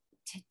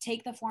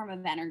take the form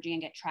of energy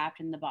and get trapped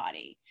in the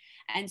body.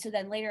 And so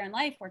then later in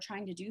life, we're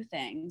trying to do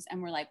things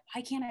and we're like,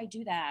 why can't I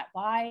do that?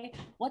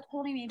 What's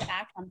holding me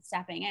back from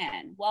stepping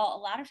in? Well,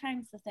 a lot of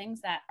times the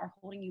things that are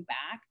holding you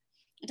back,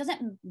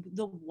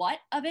 the what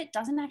of it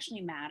doesn't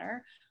actually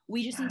matter.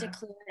 We just need to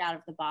clear it out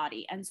of the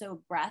body. And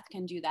so breath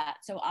can do that.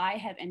 So I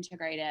have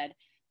integrated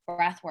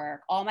breath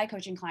work. All my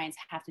coaching clients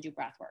have to do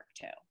breath work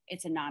too.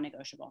 It's a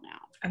non-negotiable now.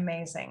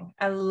 Amazing.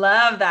 I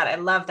love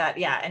that.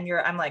 Yeah. And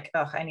I'm like,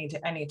 oh, I need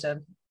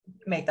to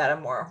make that a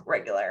more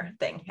regular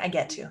thing. I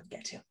get to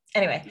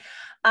anyway.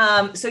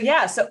 So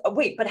yeah. So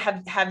wait, but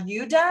have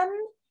you done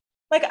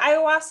like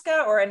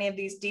ayahuasca or any of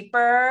these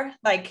deeper,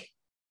 like?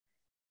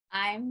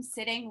 I'm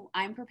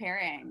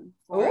preparing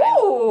for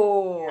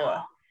Ooh,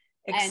 now.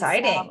 And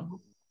exciting.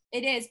 so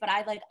it is, but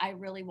I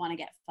really want to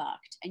get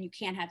fucked, and you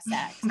can't have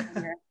sex when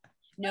you're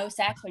no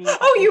sex when you're Oh,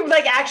 fucking. you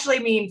like actually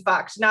mean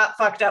fucked, not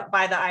fucked up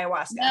by the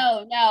ayahuasca.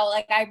 No,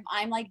 like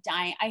I'm like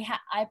dying.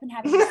 I've been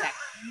having sex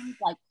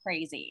like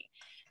crazy,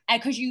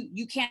 and because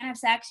you can't have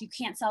sex, you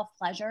can't self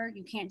pleasure,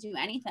 you can't do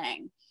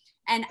anything,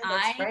 and Oh,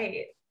 that's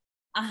right.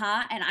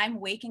 and I'm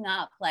waking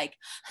up like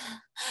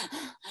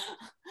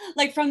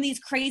like from these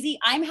crazy.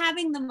 I'm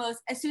having the most.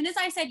 As soon as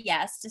I said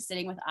yes to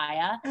sitting with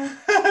Aya,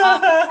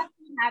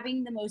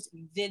 having the most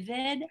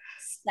vivid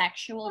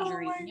sexual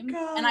dreams,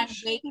 and I'm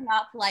waking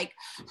up like,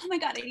 oh my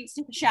god, I need to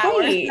take a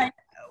shower.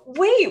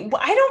 Wait,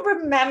 I don't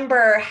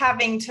remember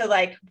having to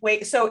like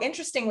wait. So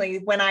interestingly,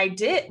 when I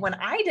did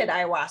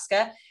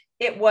ayahuasca,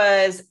 it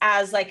was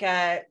as like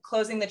a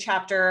closing the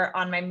chapter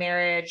on my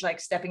marriage, like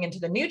stepping into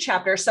the new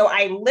chapter. So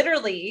I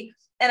literally,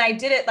 and I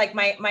did it like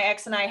my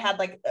ex and I had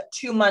like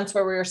 2 months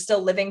where we were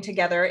still living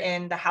together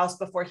in the house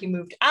before he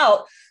moved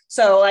out.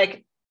 So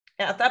like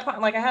at that point,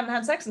 like I hadn't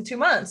had sex in 2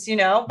 months,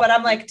 but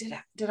I'm like,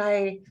 did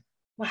I,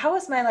 well, how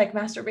was my like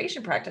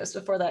masturbation practice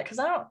before that? Cause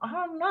I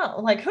don't know.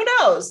 Like, who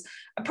knows?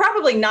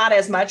 Probably not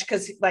as much.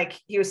 Cause like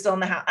he was still in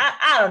the house.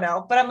 I don't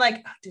know, but I'm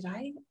like, oh, did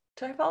I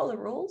follow the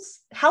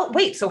rules?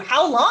 So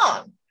how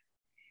long?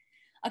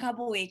 A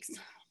couple weeks.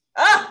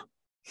 Ah,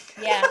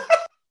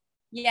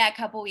 yeah, a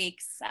couple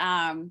weeks.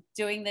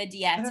 Doing the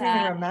dieta. I don't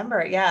even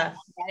remember. Yeah.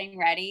 Getting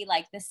ready.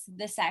 Like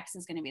the sex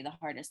is going to be the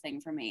hardest thing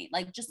for me.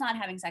 Like just not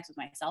having sex with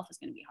myself is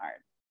going to be hard.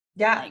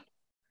 Yeah. Like,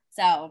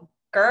 so.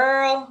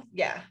 Girl.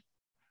 Yeah.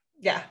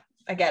 Yeah.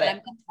 I get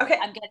it. Okay.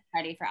 I'm getting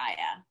ready for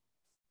Aya.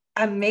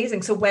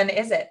 Amazing. So when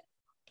is it?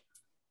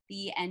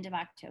 The end of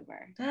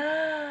October.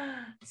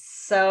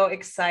 So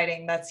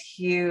exciting. That's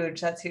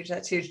huge. That's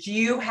huge. Do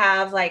you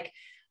have like,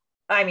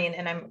 I mean,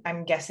 and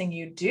I'm guessing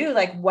you do,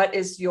 like, what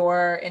is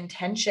your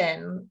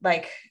intention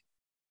like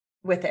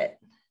with it?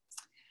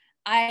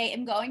 I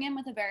am going in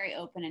with a very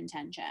open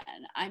intention.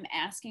 I'm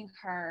asking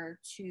her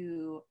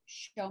to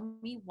show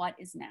me what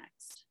is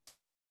next.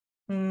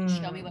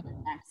 Show me what is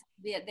next.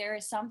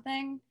 There's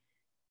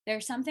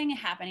something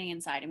happening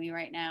inside of me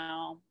right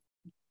now.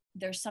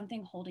 There's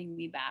something holding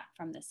me back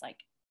from this, like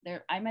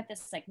I'm at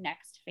this like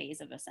next phase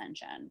of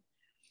ascension.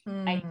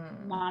 I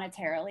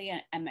monetarily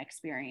am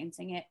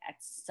experiencing it at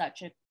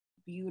such a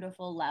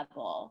beautiful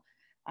level.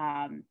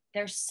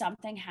 There's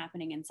something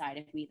happening inside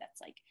of me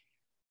that's like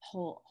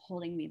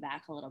holding me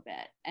back a little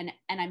bit, and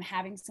I'm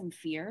having some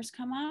fears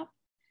come up,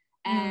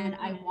 and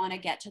I want to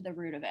get to the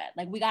root of it.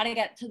 Like we got to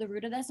get to the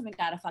root of this, and we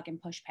got to fucking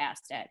push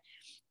past it.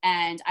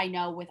 And I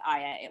know with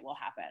Aya it will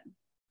happen.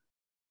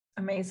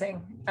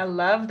 Amazing. I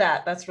love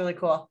that. That's really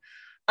cool.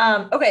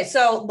 Okay,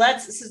 so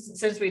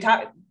since we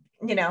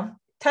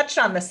touched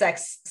on the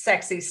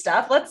sexy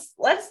stuff,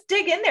 let's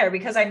dig in there,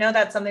 because I know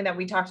that's something that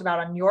we talked about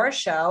on your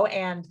show,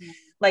 and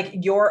like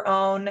your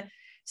own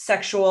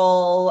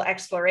sexual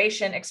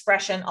exploration,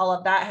 expression, all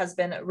of that has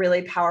been a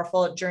really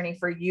powerful journey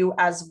for you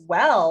as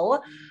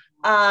well.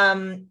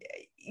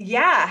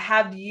 Yeah.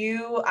 Have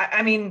you,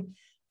 I mean,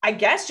 I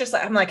guess just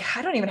like, I'm like,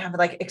 I don't even have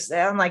like,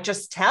 I'm like,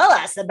 just tell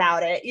us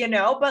about it,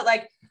 but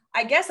like,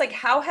 I guess like,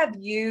 how have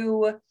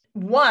you,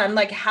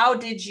 like, how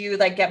did you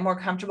like get more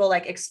comfortable,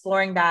 like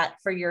exploring that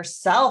for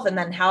yourself? And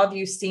then how have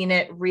you seen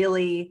it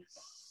really,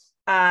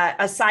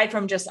 aside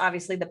from just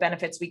obviously the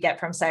benefits we get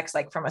from sex,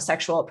 like from a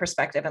sexual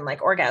perspective and like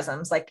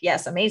orgasms, like,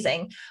 yes,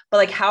 amazing. But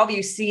like, how have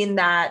you seen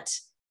that,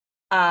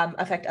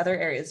 affect other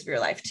areas of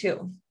your life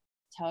too?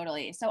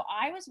 Totally. So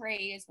I was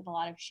raised with a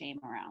lot of shame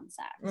around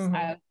sex.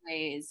 I was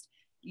raised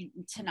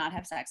to not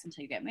have sex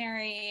until you get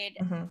married.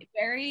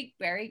 Very,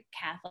 very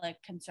Catholic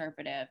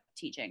conservative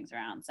teachings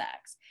around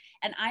sex.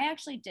 And I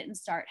actually didn't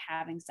start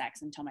having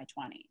sex until my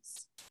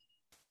 20s.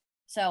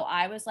 So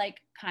I was like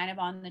kind of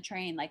on the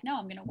train, like, no,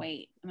 I'm going to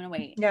wait.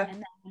 Yeah.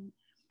 And then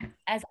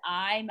as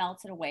I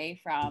melted away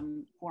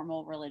from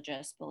formal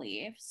religious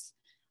beliefs,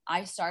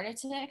 I started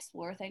to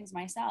explore things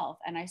myself,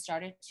 and I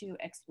started to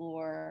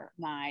explore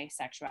my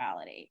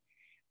sexuality.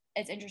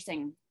 It's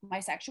interesting. My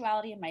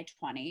sexuality in my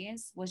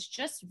 20s was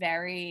just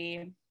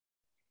very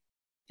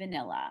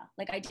vanilla.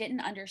 Like I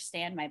didn't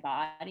understand my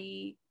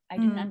body. I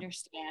didn't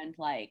understand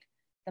like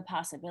the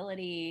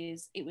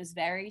possibilities. It was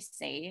very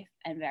safe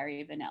and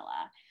very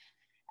vanilla.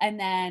 And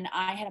then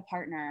I had a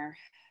partner.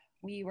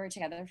 We were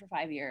together for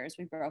 5 years.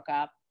 We broke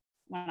up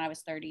when I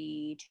was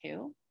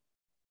 32.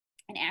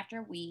 And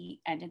after we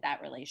ended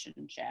that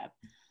relationship,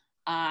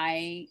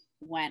 I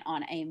went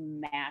on a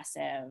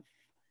massive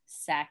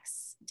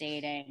sex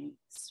dating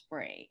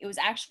spree. It was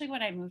actually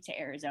when I moved to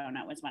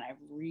Arizona was when I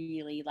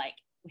really like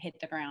hit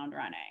the ground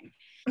running.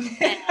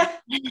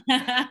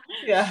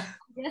 Yeah.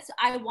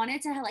 I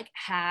wanted to like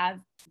have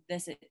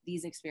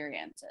these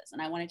experiences,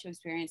 and I wanted to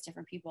experience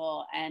different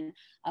people, and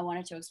I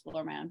wanted to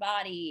explore my own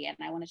body, and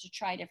I wanted to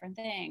try different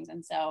things.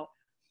 And so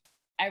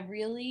I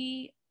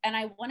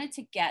wanted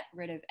to get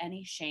rid of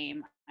any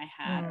shame I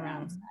had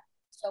around sex.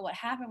 So what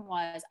happened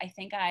was, I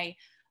think I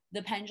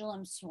the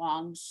pendulum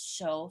swung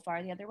so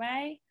far the other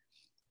way.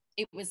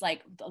 It was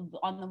like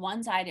on the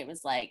one side, it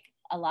was like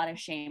a lot of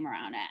shame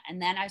around it.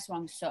 And then I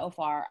swung so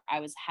far, I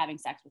was having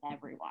sex with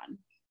everyone.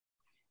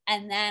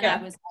 And then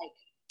I was like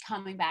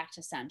coming back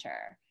to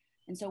center.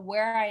 And so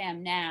where I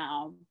am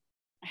now,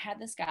 I had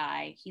this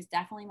guy, he's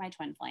definitely my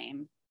twin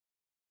flame.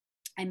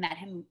 I met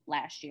him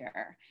last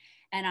year,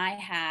 and I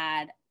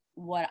had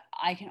what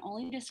I can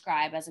only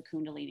describe as a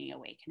Kundalini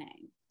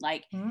awakening.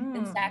 Like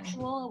the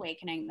sexual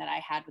awakening that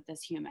I had with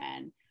this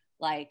human,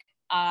 like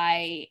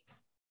they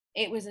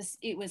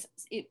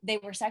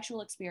were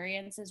sexual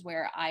experiences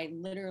where I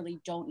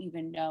literally don't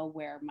even know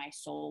where my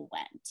soul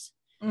went.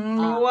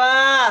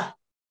 Wow.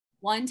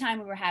 One time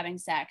we were having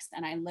sex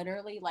and I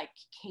literally like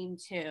came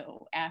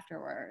to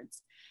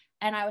afterwards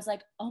and I was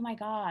like, oh my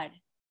God,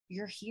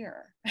 you're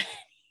here.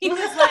 He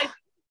was like,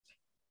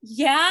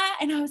 yeah.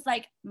 And I was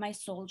like, my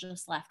soul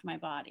just left my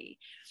body.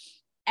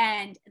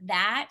 And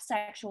that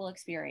sexual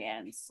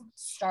experience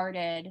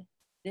started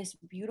this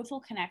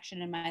beautiful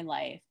connection in my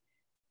life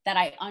that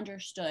I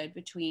understood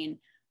between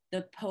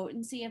the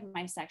potency of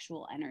my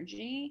sexual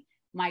energy,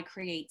 my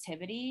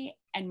creativity,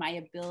 and my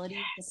ability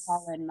to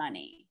call in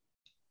money.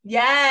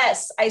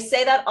 Yes. I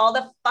say that all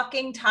the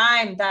fucking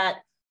time that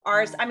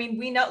ours, I mean,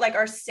 we know like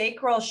our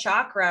sacral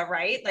chakra,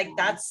 right? Like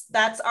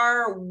that's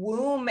our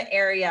womb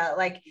area.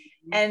 Like,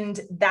 and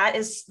that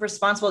is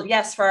responsible,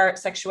 yes, for our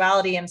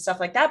sexuality and stuff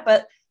like that,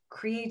 but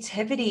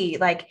creativity,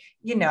 like,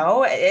 you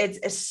know,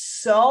 it's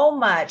so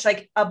much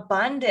like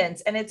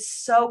abundance and it's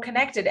so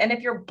connected. And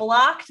if you're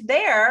blocked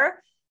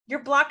there,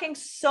 you're blocking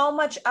so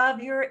much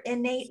of your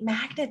innate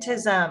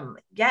magnetism.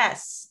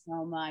 Yes.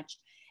 So much.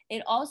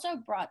 It also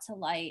brought to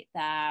light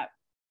that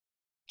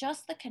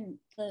just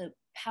the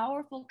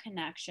powerful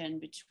connection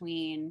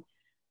between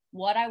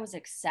what I was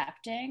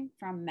accepting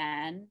from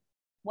men,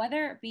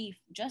 whether it be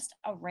just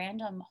a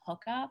random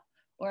hookup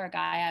or a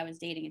guy I was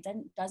dating, it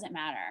doesn't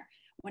matter.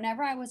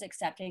 Whenever I was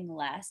accepting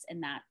less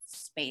in that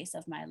space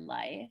of my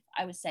life,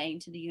 I was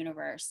saying to the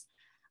universe,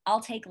 I'll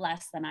take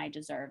less than I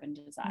deserve and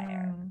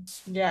desire.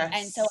 Yes.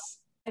 And so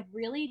I've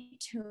really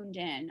tuned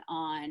in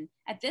on,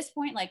 at this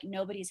point, like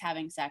nobody's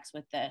having sex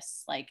with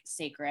this like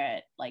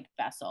sacred like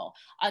vessel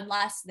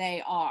unless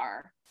they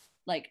are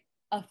like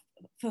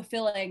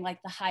fulfilling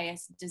like the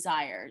highest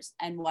desires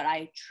and what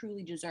I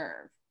truly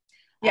deserve.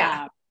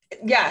 Yeah.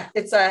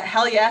 It's a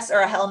hell yes or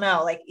a hell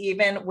no, like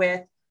even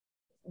with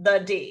the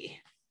D.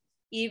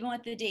 Even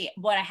with the D,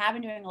 what I have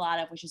been doing a lot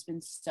of, which has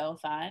been so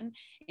fun,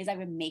 is I've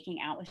been making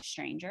out with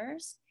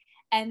strangers.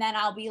 And then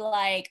I'll be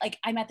like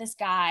I met this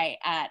guy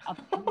at a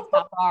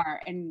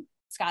bar in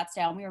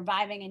Scottsdale and we were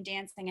vibing and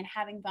dancing and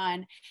having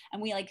fun.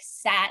 And we like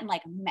sat and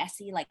like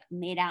messy, like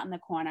made out in the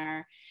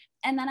corner.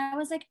 And then I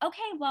was like,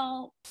 okay,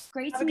 well,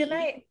 great to meet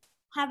you.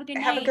 Have a good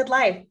night. Have a good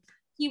life.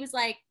 He was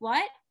like,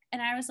 what?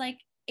 And I was like,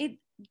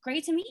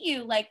 great to meet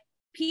you. Like,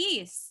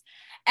 peace.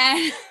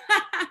 And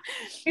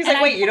he's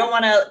like, wait, you don't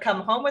want to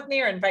come home with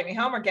me or invite me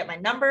home or get my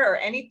number or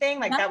anything?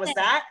 Like nothing. That was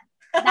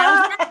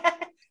that.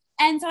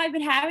 And so I've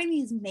been having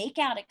these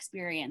makeout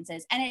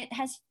experiences and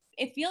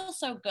it feels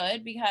so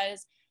good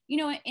because, you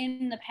know,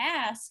 in the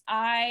past,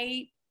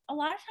 a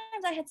lot of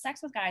times I had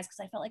sex with guys because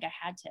I felt like I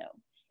had to.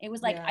 It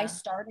was like, I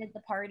started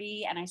the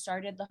party and I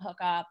started the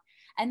hookup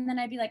and then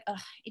I'd be like,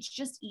 it's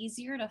just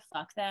easier to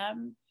fuck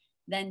them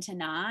than to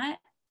not.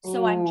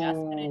 So I'm just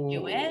going to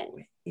do it.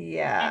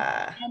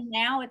 Yeah. And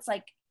now it's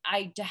like,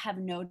 I have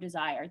no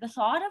desire. The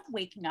thought of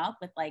waking up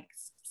with like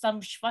some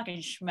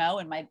fucking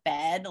schmo in my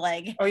bed,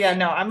 like. Oh yeah,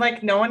 no, I'm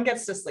like, no one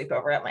gets to sleep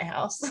over at my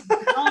house.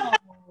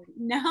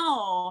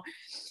 No.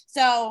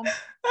 So,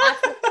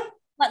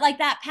 but like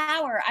that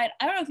power, I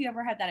don't know if you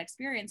ever had that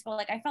experience, but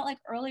like, I felt like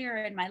earlier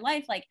in my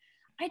life, like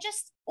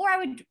or I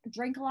would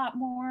drink a lot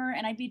more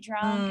and I'd be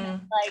drunk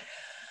and like,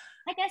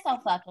 I guess I'll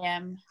fuck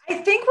him. I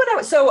think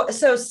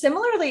so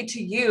similarly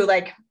to you,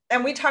 like,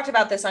 and we talked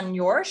about this on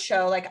your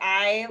show, like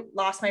I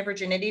lost my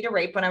virginity to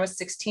rape when I was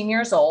 16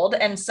 years old.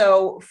 And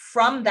so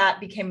from that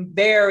became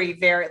very,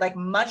 very like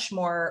much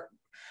more,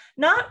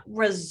 not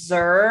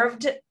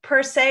reserved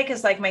per se,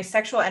 because like my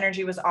sexual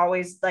energy was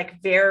always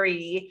like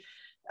very,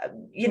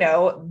 you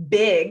know,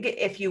 big,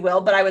 if you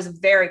will, but I was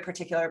very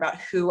particular about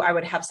who I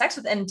would have sex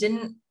with and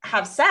didn't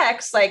have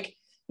sex, like,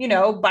 you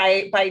know,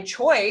 by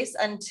choice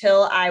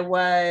until I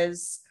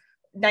was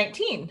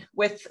 19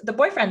 with the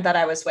boyfriend that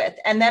I was with.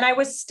 And then I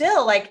was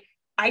still like,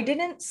 I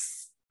didn't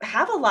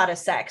have a lot of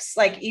sex,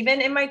 like even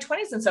in my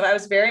 20s and stuff. I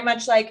was very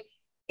much like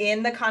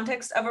in the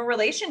context of a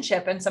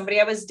relationship and somebody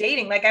I was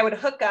dating, like I would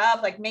hook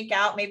up, like make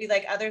out, maybe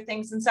like other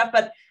things and stuff.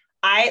 But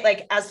I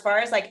like, as far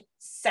as like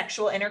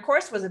sexual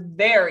intercourse, was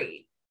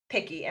very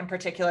picky and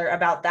particular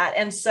about that.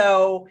 And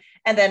so,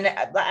 and then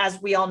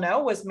as we all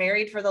know, was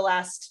married for the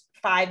last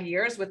 5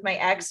 years with my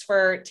ex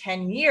for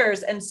 10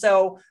 years. And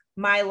so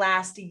my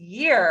last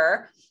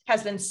year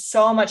has been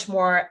so much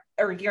more,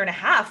 or year and a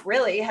half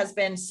really, has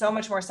been so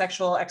much more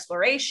sexual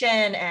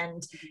exploration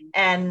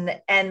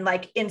and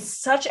like in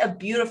such a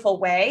beautiful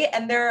way.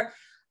 And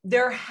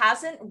there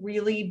hasn't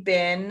really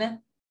been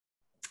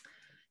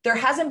there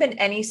hasn't been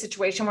any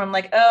situation where I'm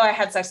like, oh, I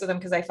had sex with him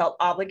because I felt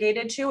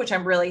obligated to, which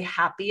I'm really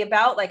happy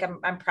about. Like,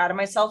 I'm proud of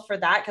myself for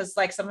that. Cause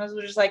like sometimes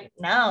we're just like,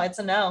 no, it's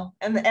a no.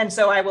 And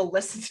so I will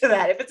listen to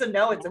that. If it's a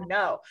no, it's a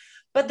no.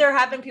 But there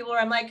have been people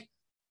where I'm like,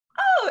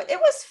 oh, it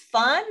was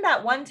fun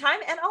that one time.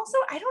 And also,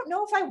 I don't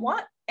know if I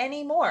want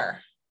any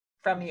more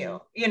from you,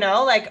 you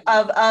know, like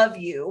of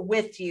you,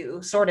 with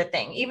you, sort of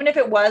thing, even if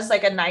it was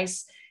like a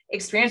nice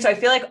experience. So I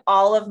feel like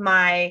all of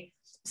my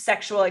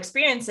sexual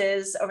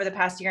experiences over the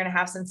past year and a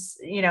half since,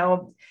 you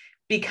know,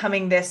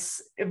 becoming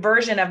this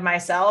version of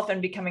myself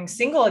and becoming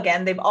single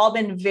again, they've all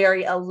been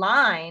very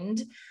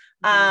aligned.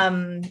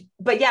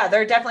 But yeah,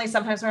 there are definitely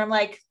sometimes where I'm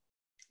like,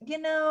 you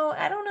know,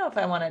 I don't know if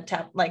I want to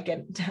tap, like,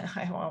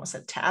 I almost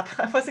said tap.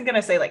 I wasn't going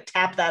to say like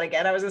tap that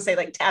again. I was going to say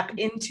like tap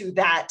into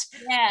that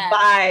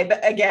vibe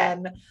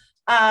again.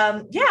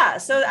 Yeah.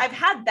 So I've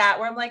had that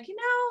where I'm like, you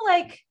know,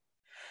 like,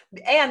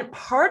 and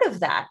part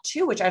of that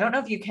too, which I don't know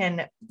if you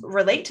can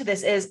relate to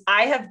this, is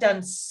I have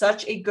done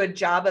such a good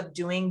job of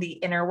doing the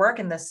inner work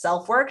and the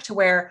self work to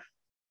where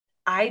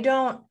I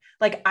don't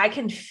like, I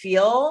can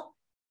feel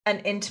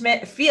and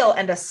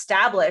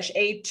establish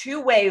a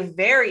two-way,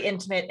 very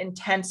intimate,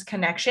 intense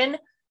connection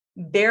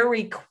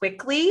very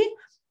quickly.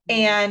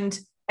 And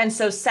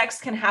so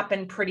sex can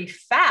happen pretty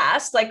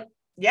fast. Like,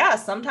 yeah,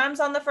 sometimes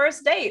on the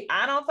first date,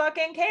 I don't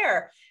fucking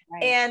care.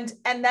 Right. And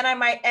then I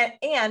might,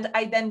 and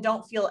I then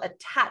don't feel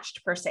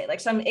attached per se. Like,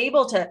 so I'm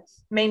able to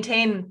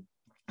maintain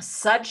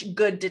such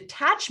good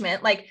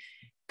detachment, like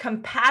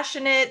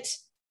compassionate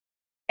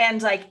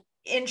and like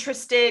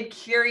interested,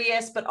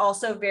 curious, but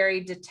also very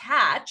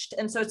detached.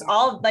 And so it's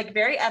all like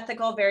very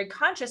ethical, very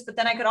conscious, but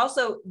then I could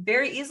also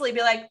very easily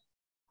be like,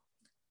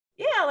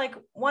 yeah, like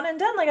one and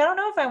done. Like, I don't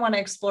know if I want to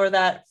explore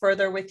that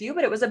further with you,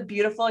 but it was a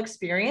beautiful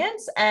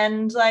experience.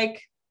 And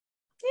like,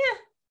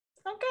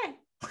 yeah, okay.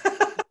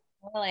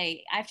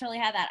 Totally. I've totally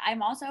had that.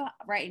 I'm also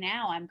right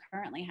now, I'm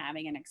currently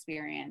having an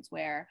experience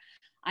where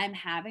I'm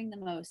having the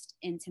most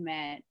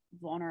intimate,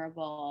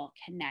 vulnerable,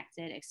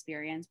 connected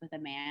experience with a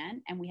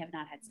man, and we have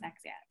not had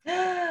sex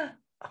yet.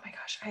 Oh my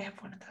gosh, I have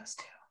one of those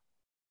too.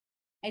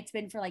 It's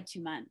been for like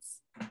 2 months.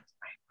 I have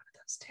one of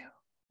those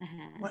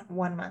too.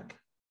 1 month.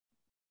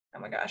 Oh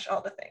my gosh,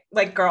 all the things.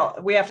 Like, girl,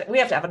 we have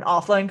to have an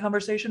offline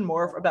conversation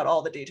more about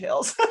all the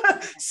details.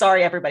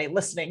 Sorry, everybody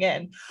listening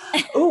in.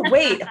 Oh,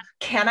 wait,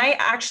 can I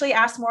actually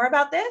ask more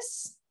about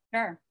this?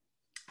 Sure.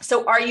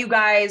 So are you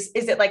guys,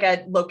 is it like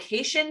a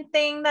location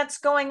thing that's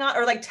going on,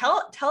 or like,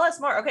 tell us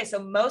more. Okay. So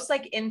most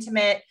like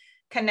intimate,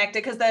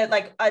 connected, because the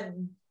like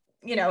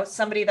you know,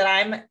 somebody that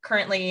I'm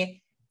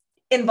currently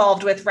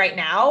involved with right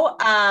now,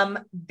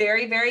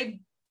 very,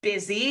 very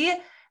busy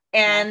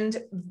and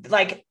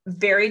like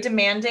very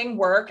demanding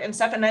work and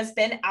stuff, and has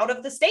been out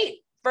of the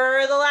state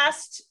for the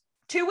last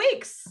 2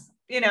 weeks,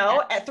 you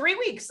know, at 3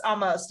 weeks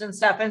almost and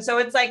stuff. And so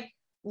it's like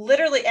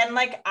literally, and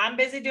like I'm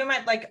busy doing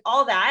my like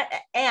all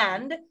that,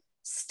 and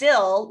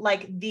still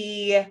like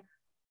the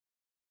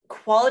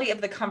quality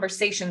of the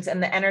conversations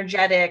and the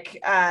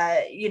energetic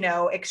you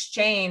know,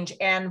 exchange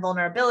and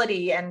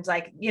vulnerability and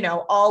like, you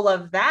know, all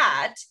of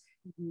that,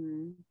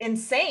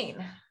 insane,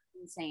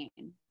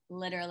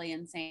 literally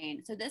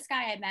insane. So this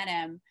guy,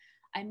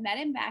 I met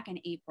him back in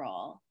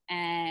April,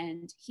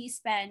 and he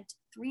spent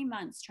 3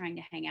 months trying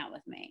to hang out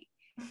with me.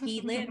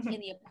 He lived in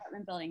the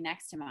apartment building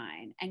next to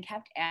mine and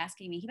kept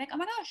asking me. He'd be like, oh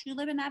my gosh, you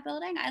live in that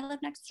building? I live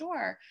next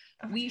door.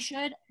 Okay. We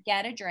should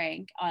get a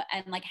drink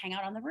and like hang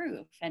out on the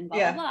roof and blah,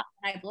 blah, blah.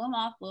 And I blew him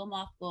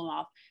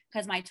off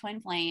because my twin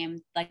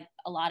flame, like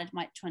a lot of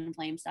my twin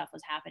flame stuff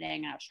was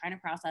happening. And I was trying to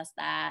process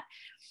that.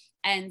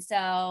 And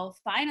so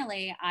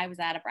finally I was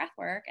at a breath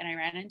work and I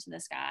ran into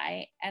this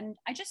guy, and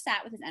I just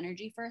sat with his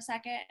energy for a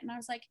second. And I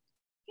was like,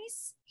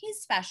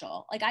 he's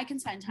special. Like, I can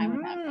spend time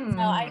with him.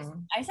 So I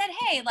said,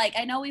 hey, like,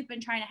 I know we've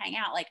been trying to hang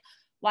out. Like,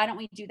 why don't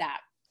we do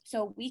that?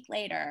 So a week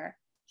later,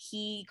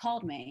 he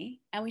called me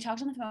and we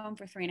talked on the phone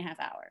for 3.5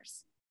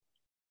 hours.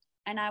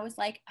 And I was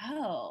like,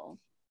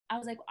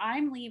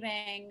 I'm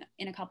leaving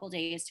in a couple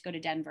days to go to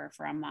Denver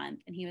for a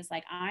month. And he was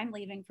like, I'm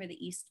leaving for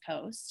the East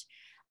Coast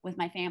with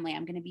my family.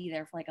 I'm going to be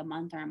there for like a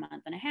month or a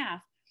month and a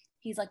half.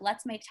 He's like,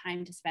 let's make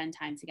time to spend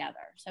time together.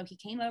 So he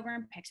came over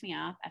and picked me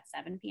up at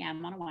 7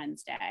 p.m. on a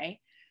Wednesday.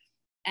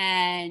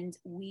 And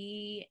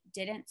we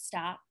didn't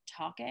stop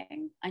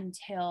talking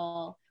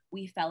until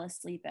we fell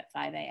asleep at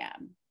 5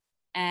 a.m.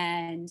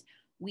 And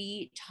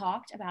we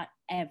talked about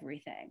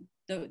everything.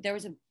 There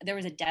was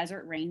a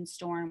desert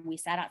rainstorm. We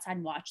sat outside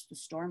and watched the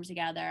storm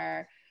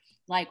together.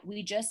 Like,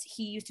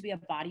 he used to be a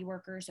body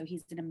worker. So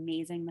he's an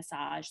amazing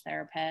massage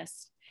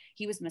therapist.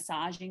 He was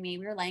massaging me.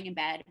 We were laying in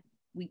bed.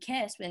 We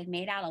kissed. We like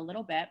made out a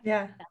little bit.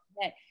 Yeah.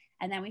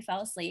 And then we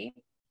fell asleep.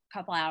 A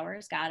couple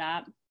hours, got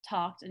up,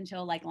 talked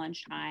until like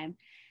lunchtime.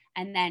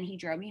 And then he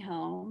drove me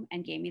home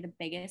and gave me the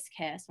biggest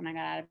kiss when I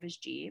got out of his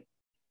Jeep.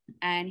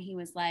 And he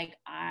was like,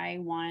 I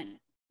want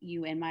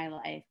you in my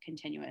life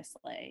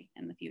continuously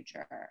in the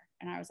future.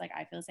 And I was like,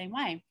 I feel the same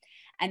way.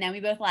 And then we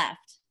both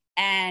left.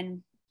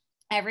 And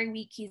every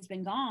week he's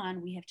been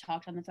gone, we have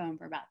talked on the phone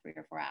for about 3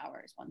 or 4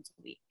 hours once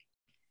a week.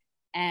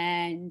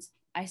 And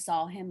I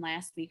saw him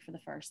last week for the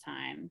first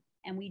time,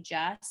 and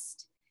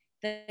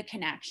the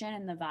connection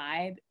and the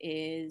vibe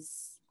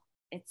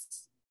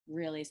it's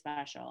really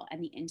special.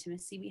 And the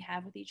intimacy we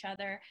have with each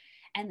other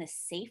and the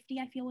safety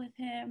I feel with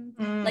him.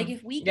 Like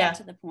if we get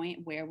to the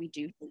point where we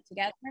do sleep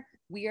together,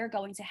 we are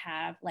going to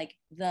have like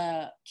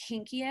the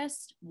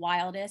kinkiest,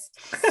 wildest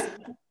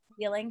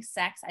feeling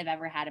sex I've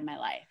ever had in my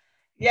life.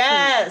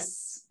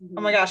 Yes. Mm-hmm.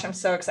 Oh my gosh, I'm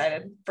so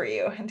excited for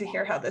you and to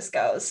hear how this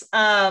goes.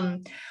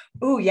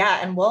 Oh yeah,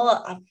 and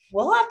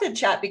we'll have to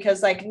chat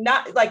because like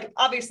not like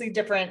obviously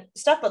different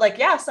stuff, but like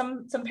yeah,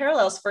 some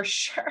parallels for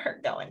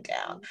sure going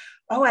down.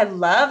 Oh, I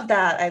love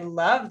that. I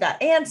love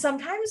that. And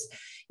sometimes,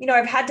 you know,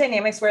 I've had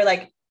dynamics where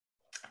like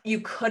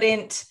you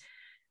couldn't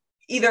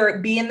either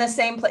be in the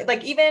same place,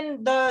 like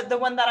even the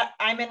one that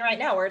I'm in right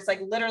now, where it's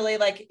like literally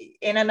like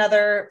in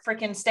another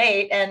freaking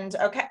state, and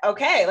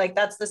okay, like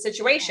that's the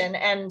situation,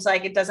 and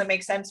like it doesn't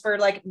make sense for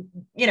like,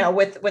 you know,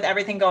 with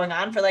everything going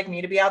on for like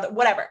me to be out there,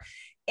 whatever,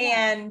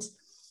 and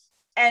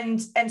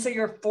so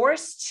you're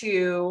forced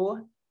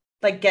to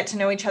like get to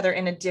know each other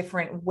in a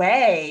different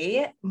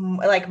way,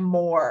 like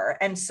more.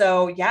 And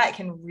so, yeah, it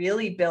can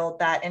really build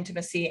that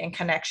intimacy and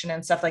connection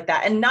and stuff like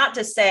that. And not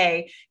to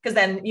say, because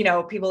then, you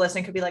know, people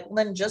listening could be like,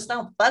 well, then just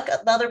don't fuck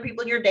the other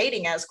people you're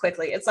dating as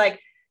quickly. It's like,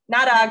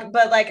 not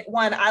but like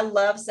one, I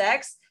love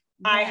sex.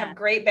 Yeah. I have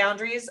great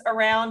boundaries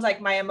around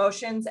like my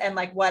emotions and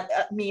like what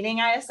meaning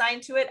I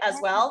assign to it as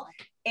well.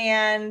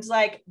 And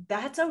like,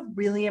 that's a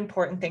really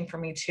important thing for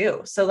me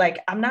too. So like,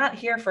 I'm not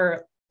here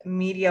for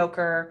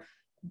mediocre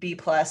B+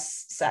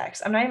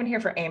 sex. I'm not even here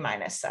for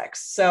A-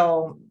 sex.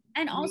 So,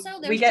 and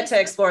also we get to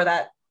explore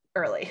that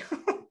early.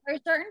 There's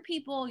certain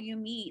people you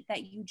meet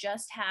that you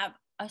just have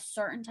a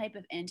certain type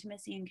of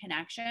intimacy and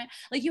connection.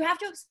 Like you have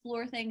to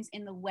explore things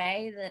in the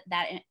way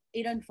that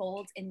it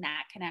unfolds in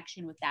that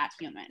connection with that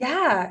human.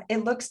 Yeah.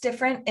 It looks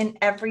different in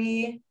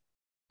every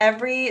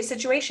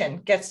situation.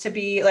 Gets to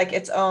be like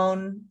its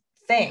own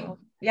thing.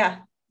 Yeah.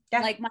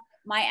 Yeah. Like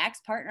my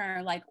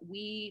ex-partner, like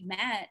we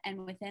met,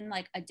 and within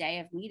like a day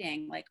of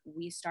meeting, like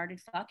we started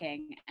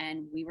fucking,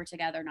 and we were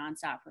together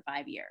nonstop for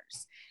 5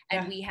 years,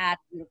 and we had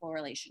a beautiful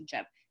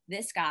relationship.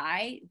 This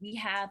guy, we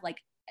have like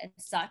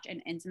such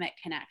an intimate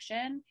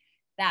connection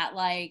that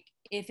like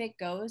if it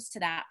goes to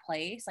that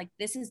place, like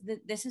this is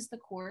the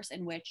course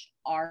in which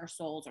our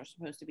souls are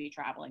supposed to be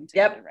traveling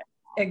together. Yep. Right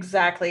now.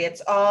 Exactly.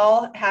 It's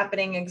all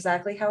happening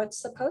exactly how it's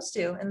supposed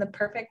to, in the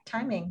perfect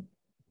timing.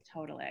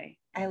 Totally.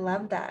 I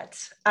love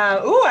that.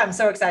 I'm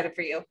so excited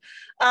for you.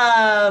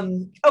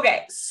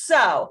 Okay,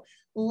 so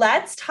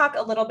let's talk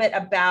a little bit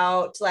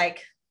about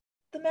like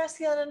the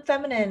masculine and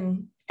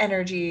feminine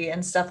energy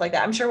and stuff like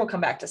that. I'm sure we'll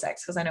come back to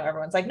sex because I know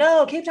everyone's like,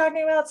 no, keep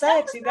talking about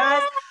sex, you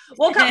guys.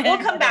 We'll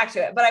come back to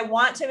it, but I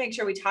want to make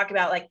sure we talk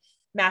about like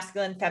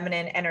masculine,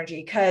 feminine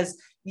energy, because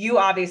you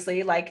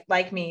obviously,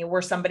 like me,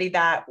 were somebody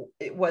that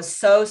was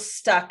so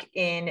stuck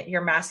in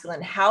your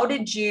masculine. How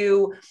did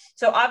you?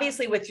 So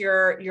obviously, with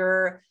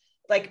your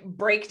like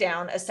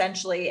breakdown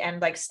essentially,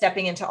 and like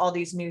stepping into all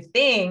these new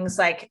things,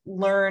 like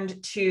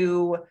learned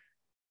to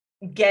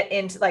get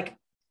into like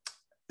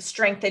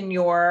strengthen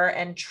your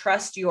and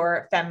trust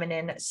your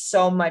feminine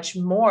so much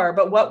more.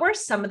 But what were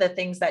some of the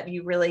things that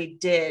you really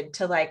did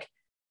to like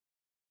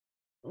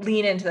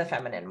lean into the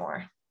feminine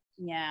more?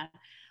 Yeah.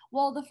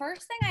 Well, the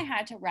first thing I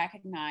had to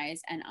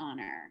recognize and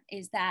honor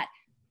is that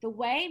the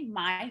way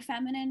my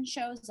feminine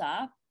shows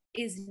up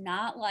is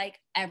not like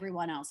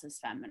everyone else's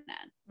feminine.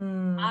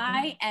 Mm-hmm.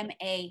 I am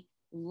a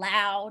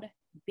loud,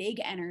 big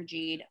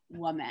energied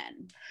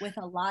woman with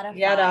a lot of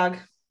fire. Dog.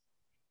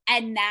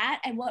 And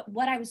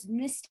what I was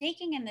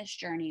mistaking in this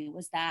journey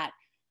was that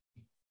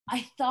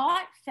I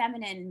thought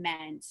feminine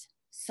meant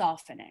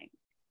softening,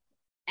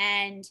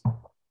 and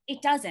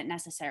it doesn't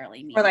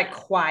necessarily mean or like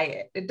that.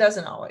 Quiet. It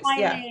doesn't always.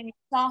 Quieting,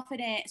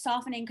 yeah.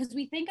 Softening, because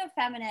we think of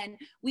feminine,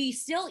 we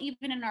still,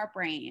 even in our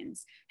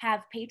brains,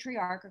 have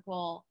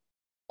patriarchal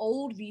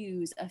old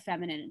views of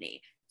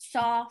femininity.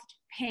 Soft,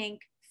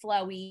 pink,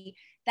 flowy.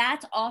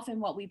 That's often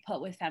what we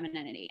put with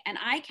femininity. And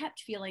I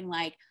kept feeling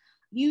like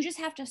you just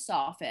have to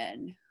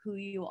soften who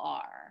you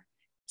are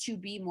to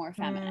be more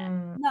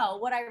feminine. No,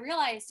 what I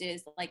realized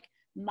is like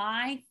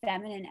my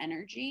feminine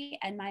energy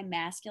and my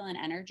masculine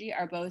energy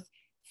are both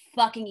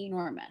fucking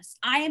enormous.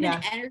 I am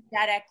an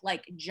energetic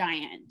like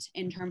giant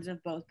in terms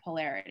of both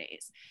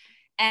polarities.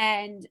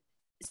 And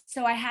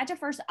so I had to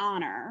first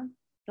honor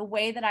the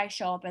way that I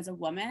show up as a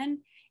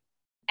woman.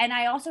 And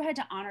I also had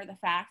to honor the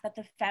fact that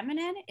the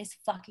feminine is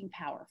fucking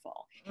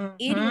powerful. Mm-hmm.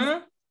 It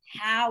is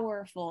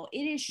powerful.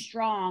 It is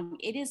strong.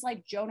 It is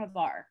like Joan of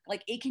Arc.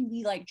 Like it can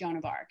be like Joan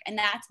of Arc. And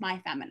that's my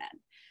feminine.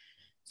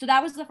 So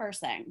that was the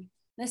first thing.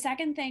 The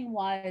second thing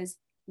was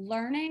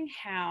learning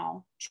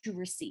how to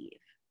receive.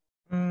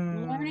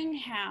 Learning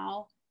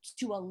how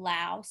to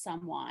allow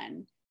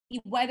someone,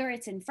 whether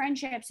it's in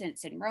friendships,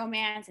 it's in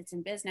romance, it's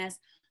in business,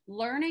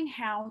 learning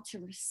how to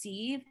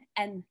receive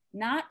and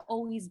not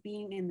always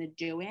being in the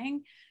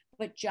doing,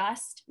 but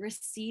just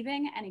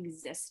receiving and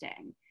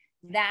existing.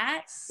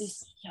 That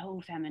is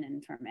so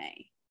feminine for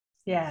me.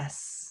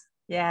 Yes.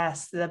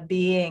 Yes. The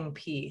being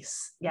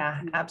piece.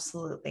 Yeah,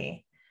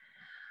 absolutely.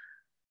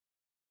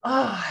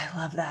 Oh, I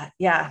love that.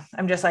 Yeah.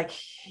 I'm just like,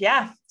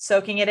 yeah,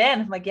 soaking it in.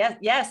 I'm like, yes,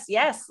 yes,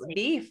 yes,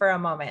 be for a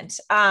moment.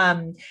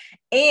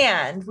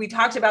 And we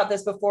talked about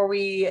this before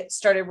we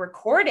started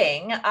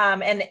recording.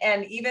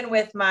 And even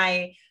with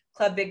my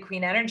Club Big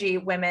Queen Energy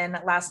women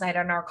last night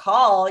on our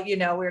call, we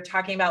were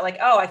talking about like,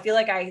 oh, I feel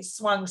like I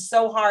swung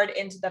so hard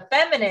into the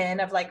feminine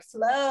of like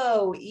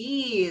flow,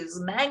 ease,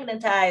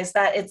 magnetize,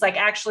 that it's like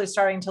actually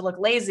starting to look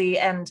lazy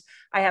and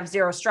I have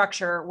zero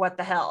structure. What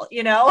the hell,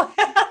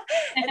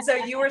 And so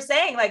you were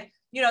saying like,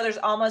 there's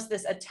almost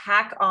this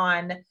attack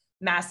on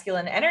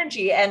masculine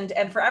energy. And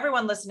for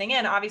everyone listening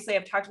in, obviously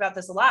I've talked about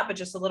this a lot, but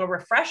just a little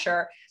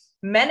refresher,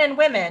 men and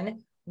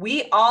women,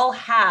 we all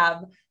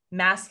have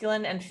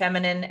masculine and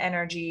feminine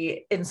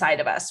energy inside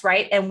of us,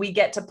 right? And we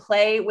get to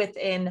play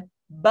within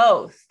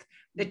both.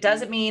 It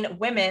doesn't mean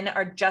women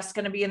are just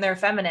going to be in their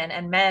feminine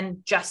and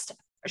men just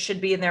should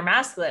be in their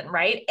masculine,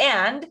 right?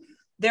 And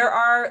there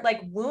are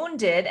like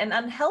wounded and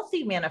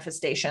unhealthy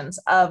manifestations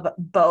of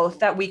both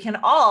that we can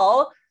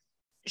all,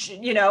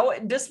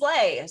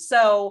 display.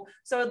 So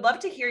I'd love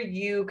to hear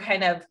you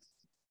kind of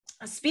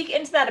speak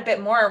into that a bit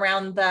more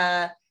around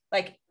the,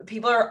 like,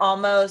 people are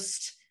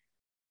almost,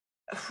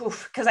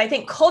 because I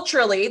think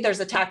culturally there's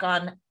an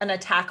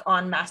attack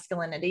on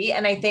masculinity.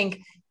 And I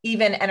think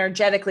even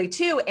energetically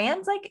too,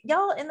 and like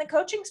y'all in the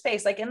coaching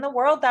space, like in the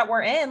world that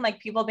we're in, like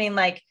people being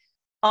like,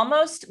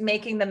 almost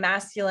making the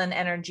masculine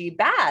energy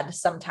bad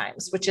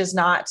sometimes, which is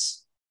not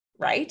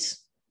right.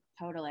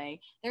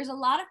 Totally. There's a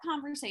lot of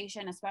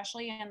conversation,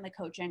 especially in the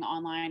coaching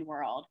online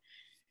world,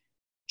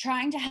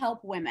 trying to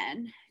help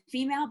women,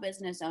 female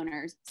business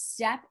owners,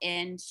 step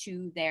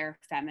into their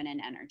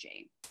feminine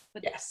energy.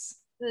 But yes,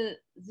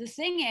 the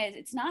thing is,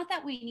 it's not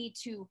that we need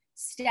to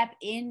step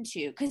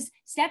into, because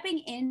stepping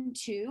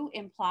into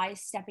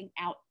implies stepping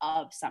out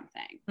of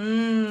something.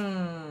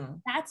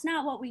 That's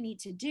not what we need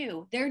to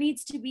do. There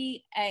needs to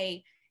be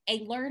a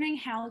learning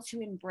how to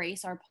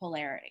embrace our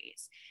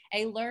polarities,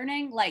 a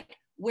learning like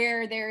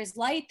where there is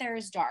light, there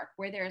is dark,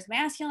 where there is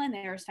masculine,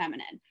 there is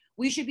feminine.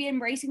 We should be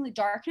embracing the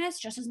darkness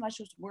just as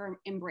much as we're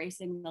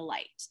embracing the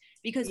light,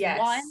 because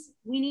one,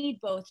 we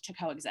need both to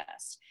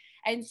coexist.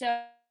 And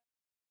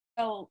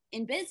so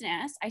in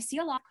business, I see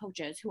a lot of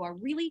coaches who are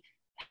really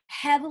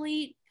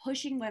heavily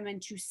pushing women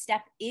to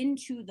step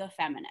into the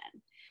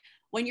feminine.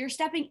 When you're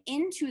stepping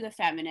into the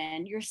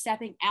feminine, you're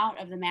stepping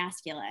out of the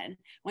masculine.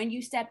 When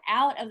you step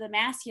out of the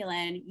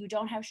masculine, you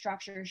don't have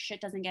structure, shit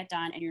doesn't get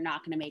done, and you're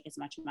not going to make as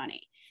much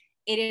money.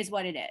 It is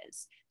what it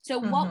is. So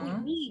what we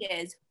need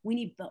is, we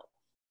need both.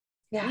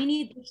 Yeah. We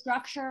need the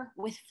structure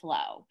with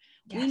flow.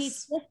 Yes. We need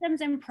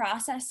systems and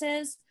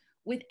processes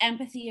with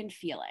empathy and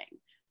feeling.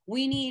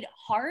 We need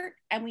heart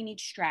and we need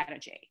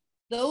strategy.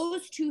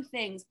 Those two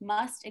things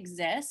must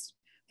exist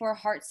for a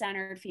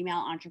heart-centered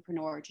female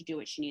entrepreneur to do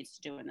what she needs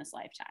to do in this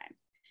lifetime.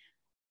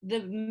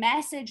 The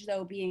message,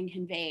 though, being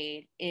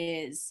conveyed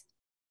is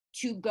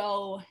to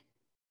go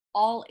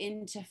all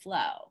into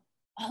flow,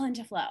 all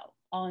into flow,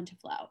 all into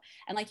flow.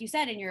 And like you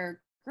said in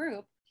your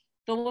group,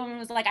 the woman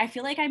was like, I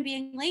feel like I'm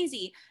being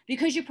lazy,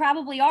 because you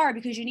probably are,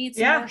 because you need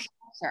some more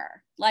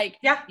structure. Like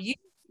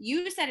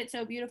you said it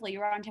so beautifully. You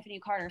were on Tiffany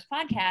Carter's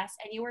podcast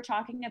and you were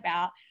talking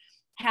about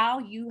how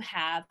you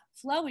have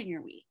flow in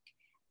your week.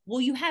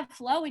 Well, you have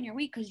flow in your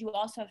week because you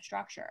also have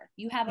structure.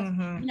 You have,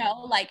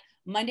 like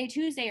Monday,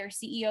 Tuesday are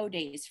CEO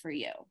days for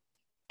you.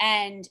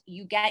 And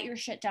you get your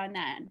shit done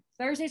then.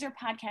 Thursdays are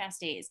podcast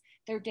days.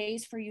 They're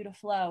days for you to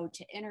flow,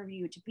 to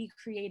interview, to be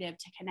creative,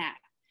 to connect.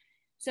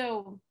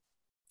 So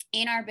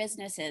in our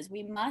businesses,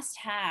 we must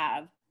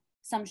have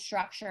some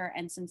structure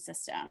and some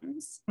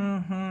systems.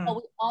 But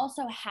we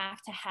also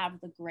have to have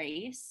the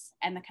grace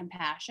and the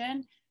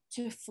compassion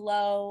to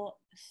flow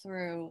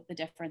through the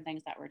different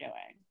things that we're doing.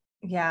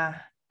 Yeah,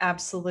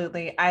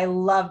 absolutely. I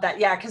love that.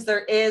 Yeah, because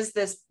there is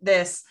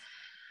this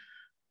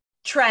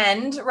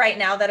trend right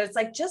now that it's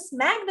like, just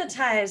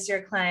magnetize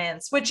your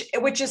clients, which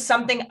is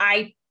something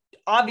I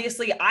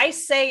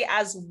say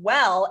as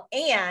well.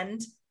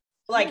 And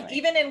like,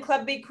 even in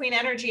Club Big Queen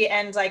Energy,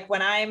 and like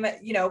when I'm,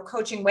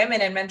 coaching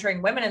women and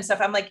mentoring women and stuff,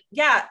 I'm like,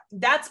 yeah,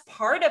 that's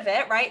part of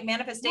it, right?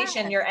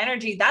 Manifestation, your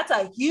energy, that's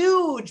a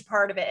huge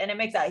part of it. And it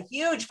makes a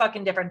huge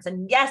fucking difference.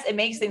 And yes, it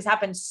makes things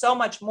happen so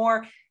much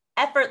more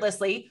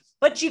effortlessly,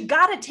 but you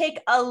got to take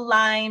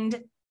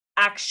aligned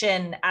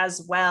action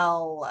as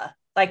well.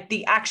 Like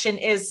the action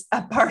is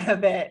a part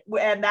of it.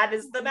 And that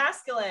is the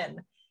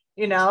masculine,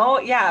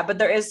 Yeah. But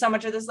there is so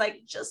much of this,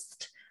 like,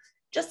 just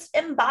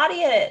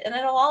embody it and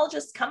it'll all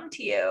just come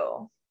to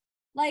you.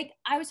 Like,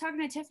 I was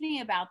talking to Tiffany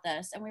about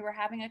this and we were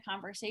having a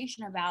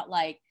conversation about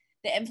like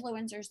the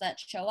influencers that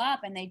show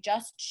up and they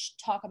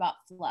just talk about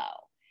flow.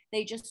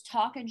 They just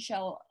talk and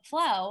show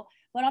flow,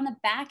 but on the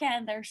back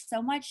end, there's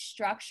so much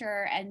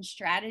structure and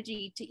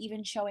strategy to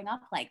even showing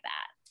up like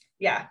that.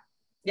 Yeah.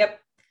 Yep.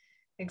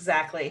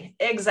 Exactly.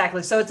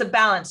 So it's a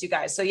balance, you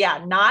guys. So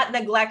yeah, not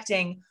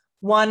neglecting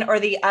one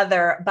or the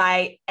other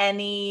by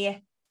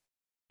any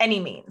any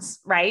means,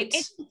 right?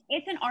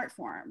 It's an art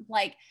form.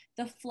 Like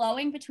the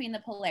flowing between the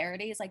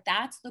polarities, like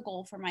that's the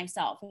goal for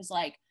myself, is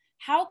like,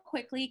 how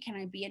quickly can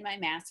I be in my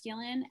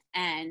masculine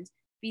and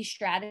be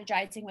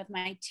strategizing with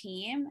my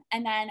team,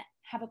 and then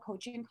have a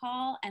coaching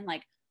call and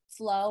like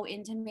flow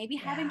into maybe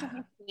having to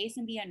hold space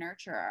and be a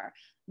nurturer.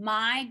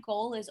 My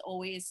goal is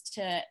always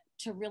to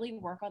really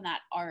work on that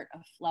art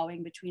of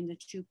flowing between the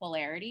two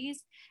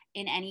polarities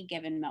in any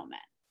given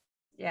moment.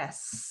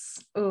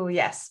 Yes. Oh,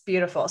 yes.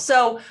 Beautiful.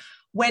 So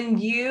when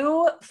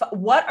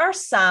what are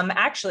some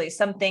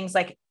things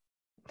like,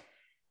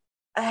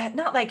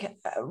 not like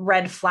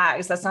red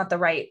flags, that's not the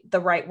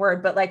right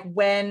word, but like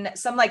when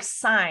some like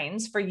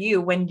signs for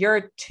you, when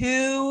you're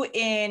too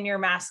in your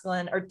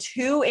masculine or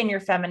too in your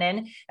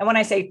feminine. And when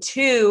I say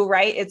too,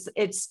 right,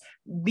 it's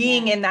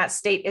being in that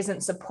state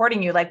isn't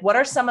supporting you. Like, what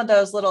are some of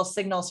those little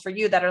signals for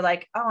you that are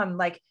like, oh,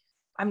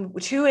 I'm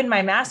too in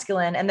my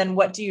masculine. And then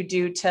what do you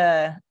do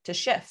to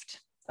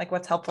shift? Like,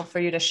 what's helpful for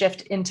you to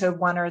shift into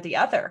one or the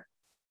other?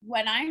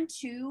 When I'm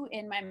too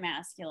in my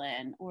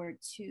masculine when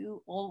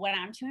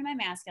I'm too in my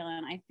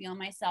masculine, I feel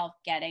myself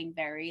getting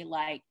very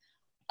like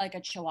a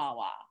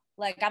chihuahua.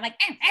 Like I'm like,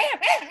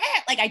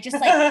 like I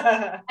just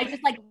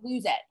like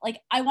lose it.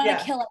 Like I want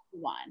to kill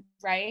everyone.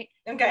 Right.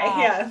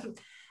 Okay.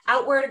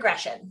 Outward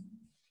aggression.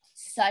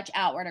 Such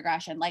outward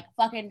aggression. Like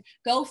fucking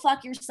go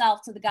fuck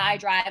yourself to the guy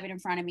driving in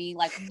front of me,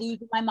 like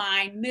losing my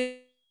mind,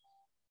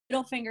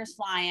 middle fingers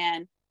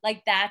flying.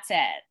 Like that's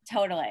it.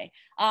 Totally.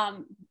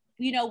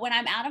 When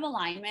I'm out of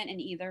alignment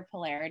in either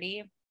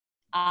polarity,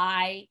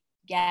 I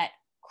get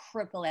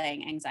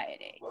crippling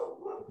anxiety.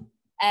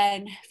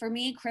 And for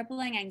me,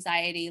 crippling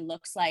anxiety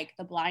looks like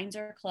the blinds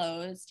are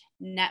closed,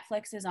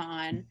 Netflix is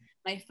on,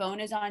 my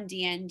phone is on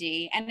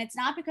DND. And it's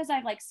not because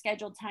I've like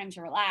scheduled time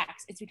to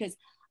relax. It's because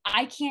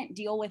I can't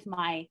deal with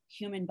my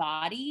human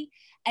body.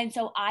 And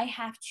so I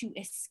have to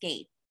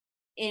escape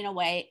in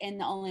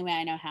the only way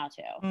I know how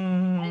to.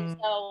 And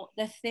so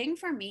the thing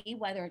for me,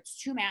 whether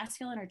it's too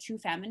masculine or too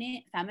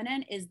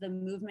feminine, is the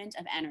movement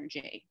of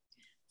energy.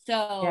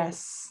 So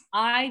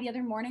the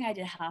other morning I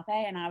did Hape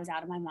and I was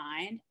out of my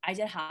mind. I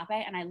did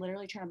Hape and I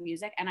literally turned on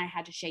music and I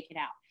had to shake it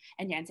out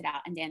and dance it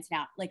out and dance it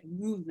out, like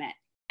movement,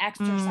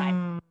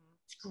 exercise,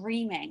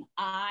 screaming.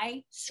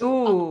 I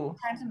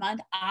times a month,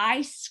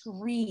 I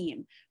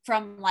scream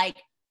from like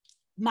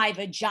my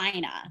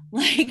vagina.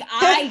 Like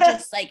I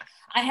just like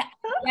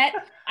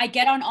I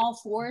get on all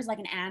fours like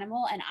an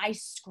animal and I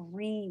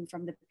scream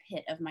from the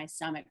pit of my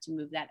stomach to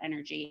move that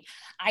energy.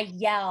 I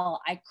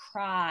yell, I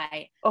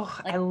cry. Oh,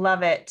 like, I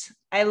love it.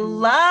 I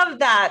love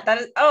that.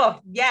 That is, oh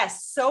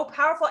yes, so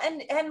powerful.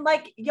 And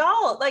like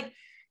y'all, like,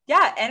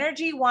 yeah,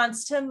 energy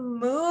wants to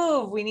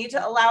move. We need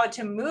to allow it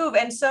to move.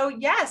 And so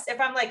yes, if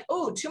I'm like,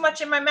 oh, too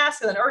much in my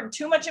masculine or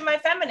too much in my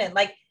feminine,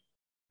 like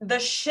the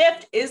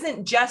shift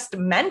isn't just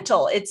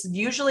mental. It's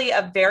usually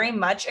a very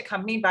much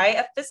accompanied by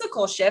a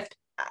physical shift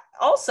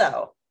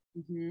also.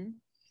 Mm-hmm.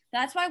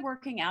 That's why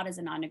working out is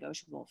a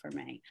non-negotiable for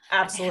me.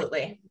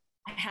 Absolutely.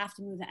 I have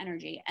to move the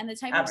energy. And the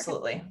type of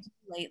workouts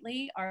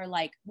lately are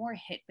like more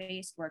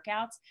HIIT-based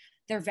workouts.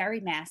 They're very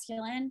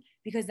masculine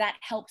because that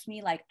helps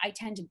me. Like I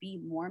tend to be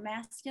more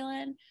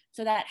masculine.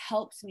 So that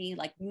helps me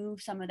like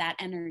move some of that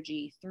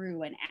energy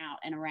through and out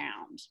and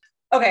around.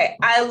 Okay.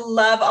 I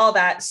love all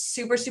that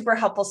super, super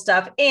helpful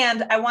stuff.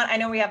 And I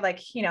know we have like,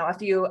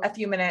 a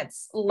few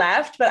minutes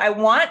left, but I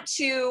want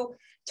to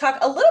talk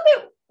a little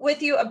bit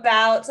with you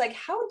about like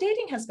how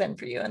dating has been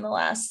for you in the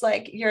last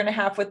like year and a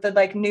half with the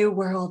like new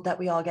world that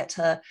we all get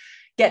to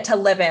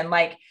live in,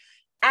 like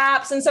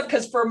apps and stuff.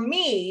 Cause for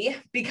me,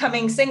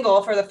 becoming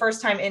single for the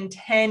first time in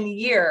 10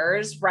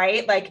 years,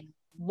 right? Like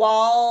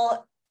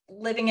while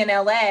living in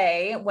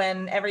LA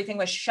when everything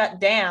was shut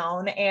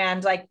down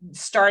and like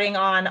starting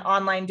on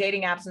online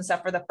dating apps and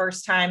stuff for the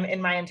first time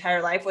in my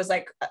entire life was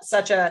like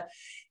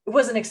it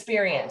was an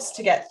experience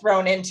to get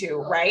thrown into.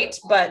 Right.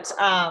 But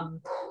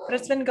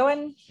it's been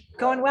going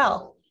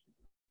well.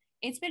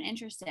 It's been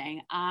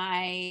interesting.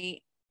 Right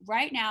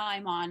now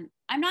I'm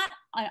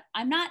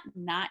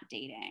not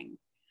dating.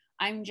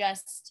 I'm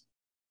just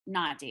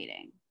not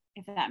dating,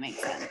 if that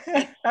makes sense.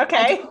 Like,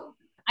 okay.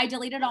 I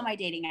deleted all my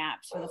dating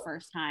apps for the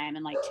first time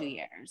in like 2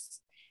 years.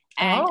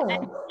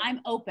 And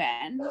I'm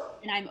open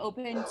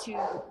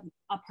to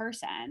a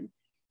person,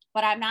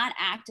 but I'm not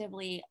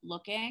actively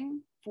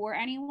looking for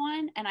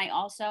anyone. And I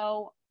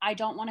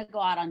don't want to go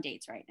out on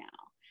dates right now.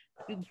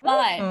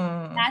 But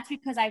that's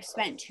because I've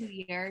spent 2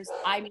 years.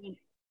 I mean,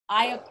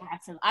 I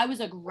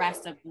was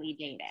aggressively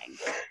dating.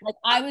 Like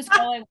I was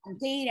going on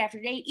date after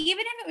date,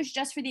 even if it was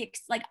just for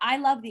like, I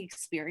love the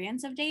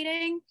experience of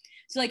dating.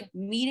 So like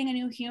meeting a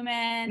new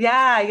human.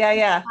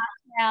 Yeah.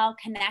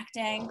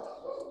 Connecting.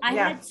 I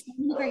had so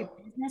many great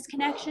business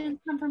connections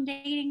come from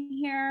dating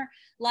here.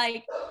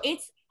 Like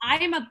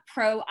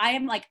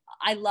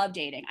I love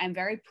dating. I'm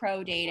very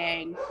pro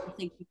dating. I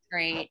think it's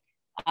great.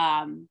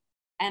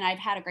 And I've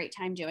had a great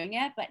time doing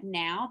it. But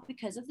now,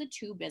 because of the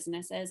two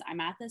businesses, I'm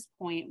at this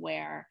point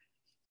where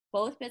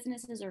both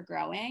businesses are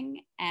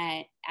growing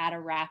at a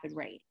rapid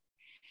rate.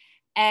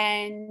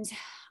 And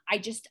I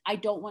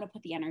don't want to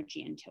put the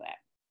energy into it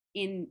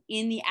in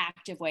the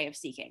active way of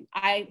seeking.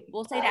 I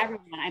will say to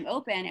everyone, I'm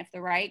open if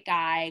the right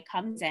guy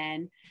comes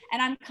in,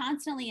 and I'm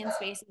constantly in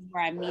spaces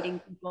where I'm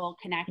meeting people,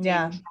 connecting,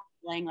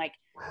 traveling, like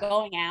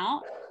going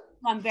out.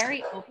 So I'm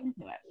very open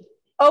to it.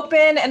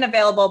 Open and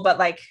available, but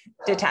like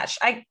detached.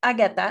 I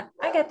get that.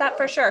 I get that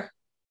for sure.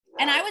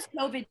 And I was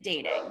COVID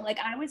dating. Like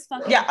I was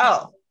fucking. Yeah.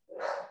 Oh.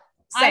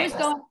 Same,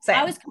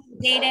 I was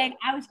dating.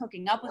 I was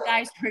hooking up with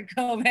guys for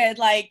COVID.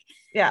 Like,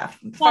 yeah,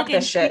 fuck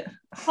this shit.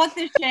 Fuck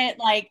this shit.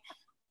 Like,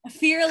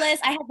 fearless.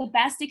 I had the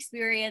best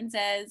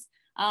experiences.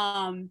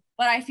 But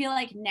I feel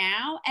like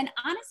now, and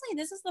honestly,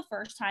 this is the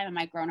first time in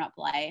my grown-up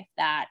life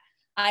that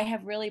I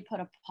have really put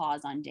a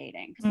pause on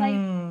dating, because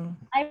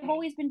I've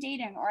always been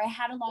dating, or I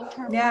had a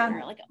long-term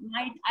partner. Like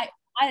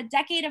a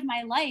decade of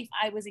my life,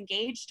 I was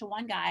engaged to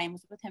one guy and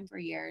was with him for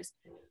years.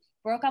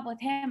 Broke up with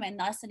him, and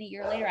less than a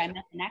year later, I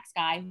met the next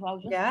guy who I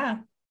was with. Yeah.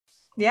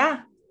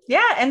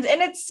 And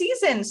it's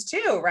seasons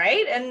too,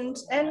 right? And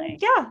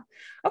yeah.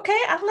 Okay.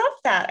 I love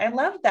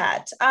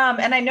that.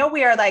 And I know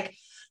we are like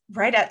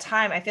right at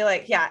time. I feel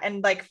like, yeah.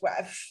 And like,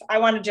 I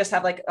want to just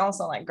have like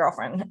also like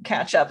girlfriend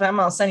catch up. I'm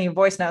gonna send you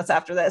voice notes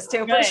after this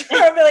too, for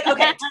sure. I'll be like,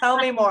 okay, tell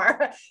me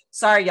more.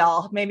 Sorry,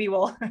 y'all. Maybe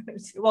we'll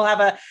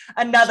have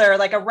another,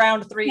 like a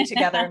round 3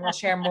 together, and we'll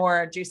share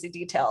more juicy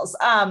details.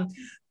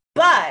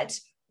 But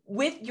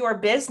with your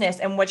business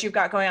and what you've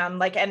got going on,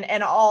 like,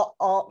 and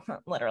all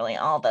literally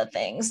all the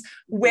things,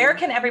 where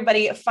can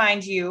everybody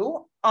find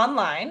you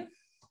online?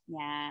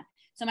 Yeah.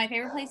 So my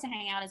favorite place to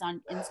hang out is on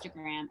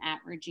Instagram at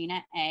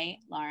Regina A.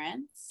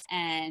 Lawrence.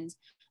 And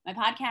my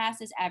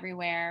podcast is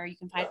everywhere. You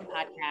can find the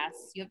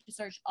podcast. You have to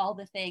search all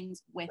the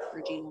things with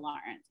Regina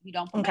Lawrence. If you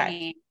don't put my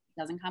name,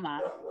 it doesn't come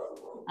up.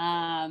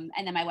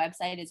 And then my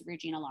website is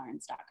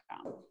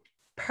reginalawrence.com.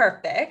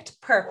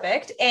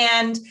 Perfect.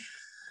 And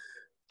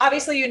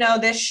obviously, you know,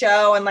 this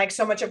show and like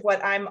so much of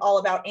what I'm all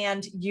about,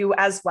 and you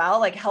as well,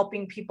 like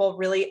helping people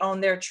really own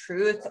their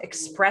truth,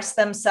 express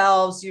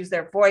themselves, use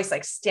their voice,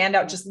 like stand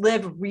out, just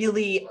live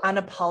really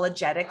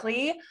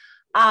unapologetically.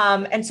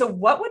 And so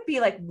what would be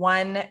like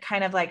one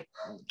kind of like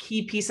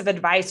key piece of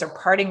advice or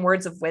parting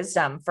words of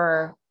wisdom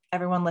for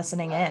everyone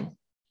listening in?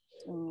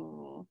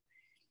 Ooh.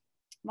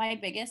 My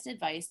biggest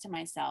advice to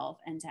myself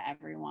and to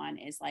everyone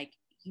is like,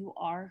 you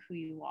are who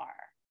you are.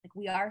 Like,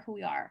 we are who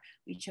we are.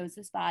 We chose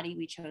this body.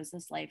 We chose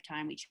this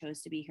lifetime. We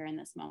chose to be here in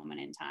this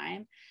moment in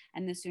time.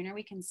 And the sooner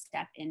we can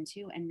step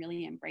into and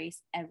really embrace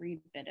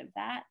every bit of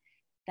that,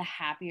 the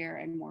happier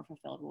and more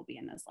fulfilled we'll be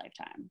in this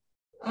lifetime.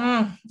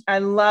 I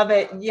love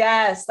it.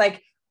 Yes.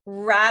 Like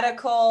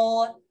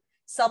radical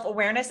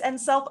self-awareness and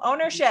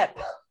self-ownership.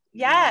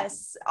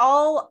 Yes.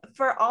 All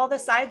for all the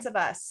sides of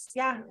us.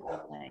 Yeah.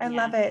 I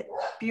love it.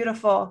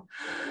 Beautiful.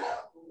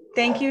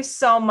 Thank you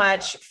so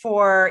much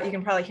you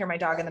can probably hear my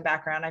dog in the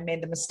background. I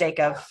made the mistake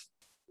of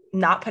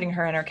not putting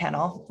her in her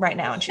kennel right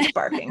now, and she's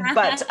barking,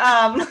 but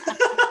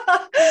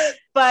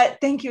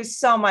thank you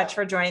so much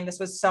for joining. This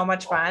was so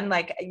much fun.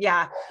 Like,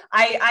 yeah,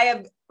 I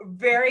have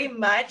very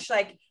much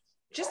like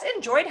just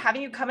enjoyed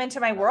having you come into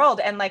my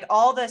world, and like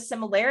all the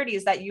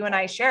similarities that you and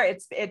I share.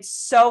 It's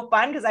so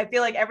fun, because I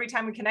feel like every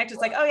time we connect, it's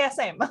like, oh yeah,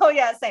 same. Oh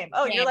yeah, same.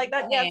 Oh, you're like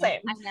that. Yeah,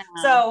 same.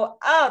 So,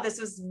 this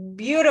was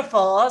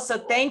beautiful. So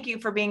thank you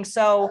for being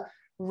so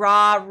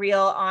raw,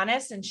 real,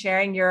 honest, and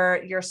sharing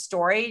your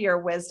story, your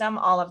wisdom,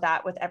 all of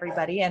that with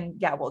everybody. And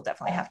yeah, we'll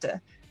definitely have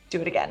to do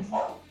it again.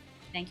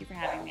 Thank you for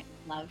having me.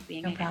 Love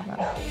being here. No problem.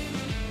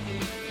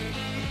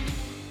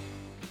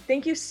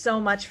 Thank you so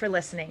much for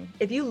listening.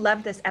 If you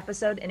loved this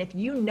episode, and if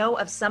you know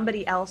of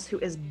somebody else who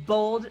is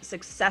bold,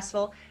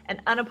 successful,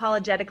 and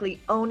unapologetically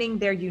owning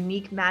their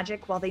unique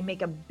magic while they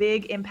make a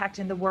big impact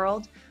in the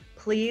world,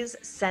 please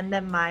send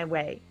them my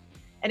way.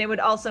 And it would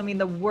also mean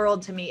the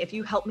world to me if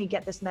you help me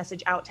get this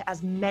message out to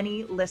as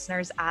many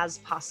listeners as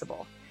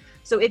possible.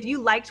 So if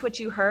you liked what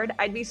you heard,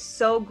 I'd be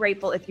so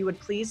grateful if you would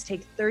please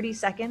take 30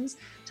 seconds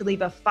to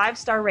leave a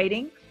 5-star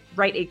rating,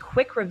 write a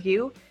quick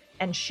review,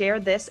 and share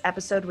this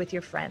episode with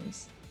your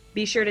friends.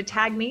 Be sure to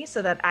tag me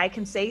so that I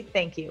can say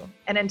thank you.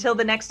 And until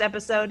the next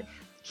episode,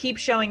 keep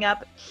showing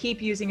up,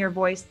 keep using your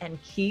voice, and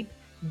keep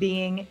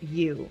being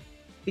you,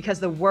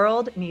 because the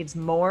world needs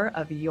more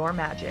of your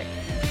magic.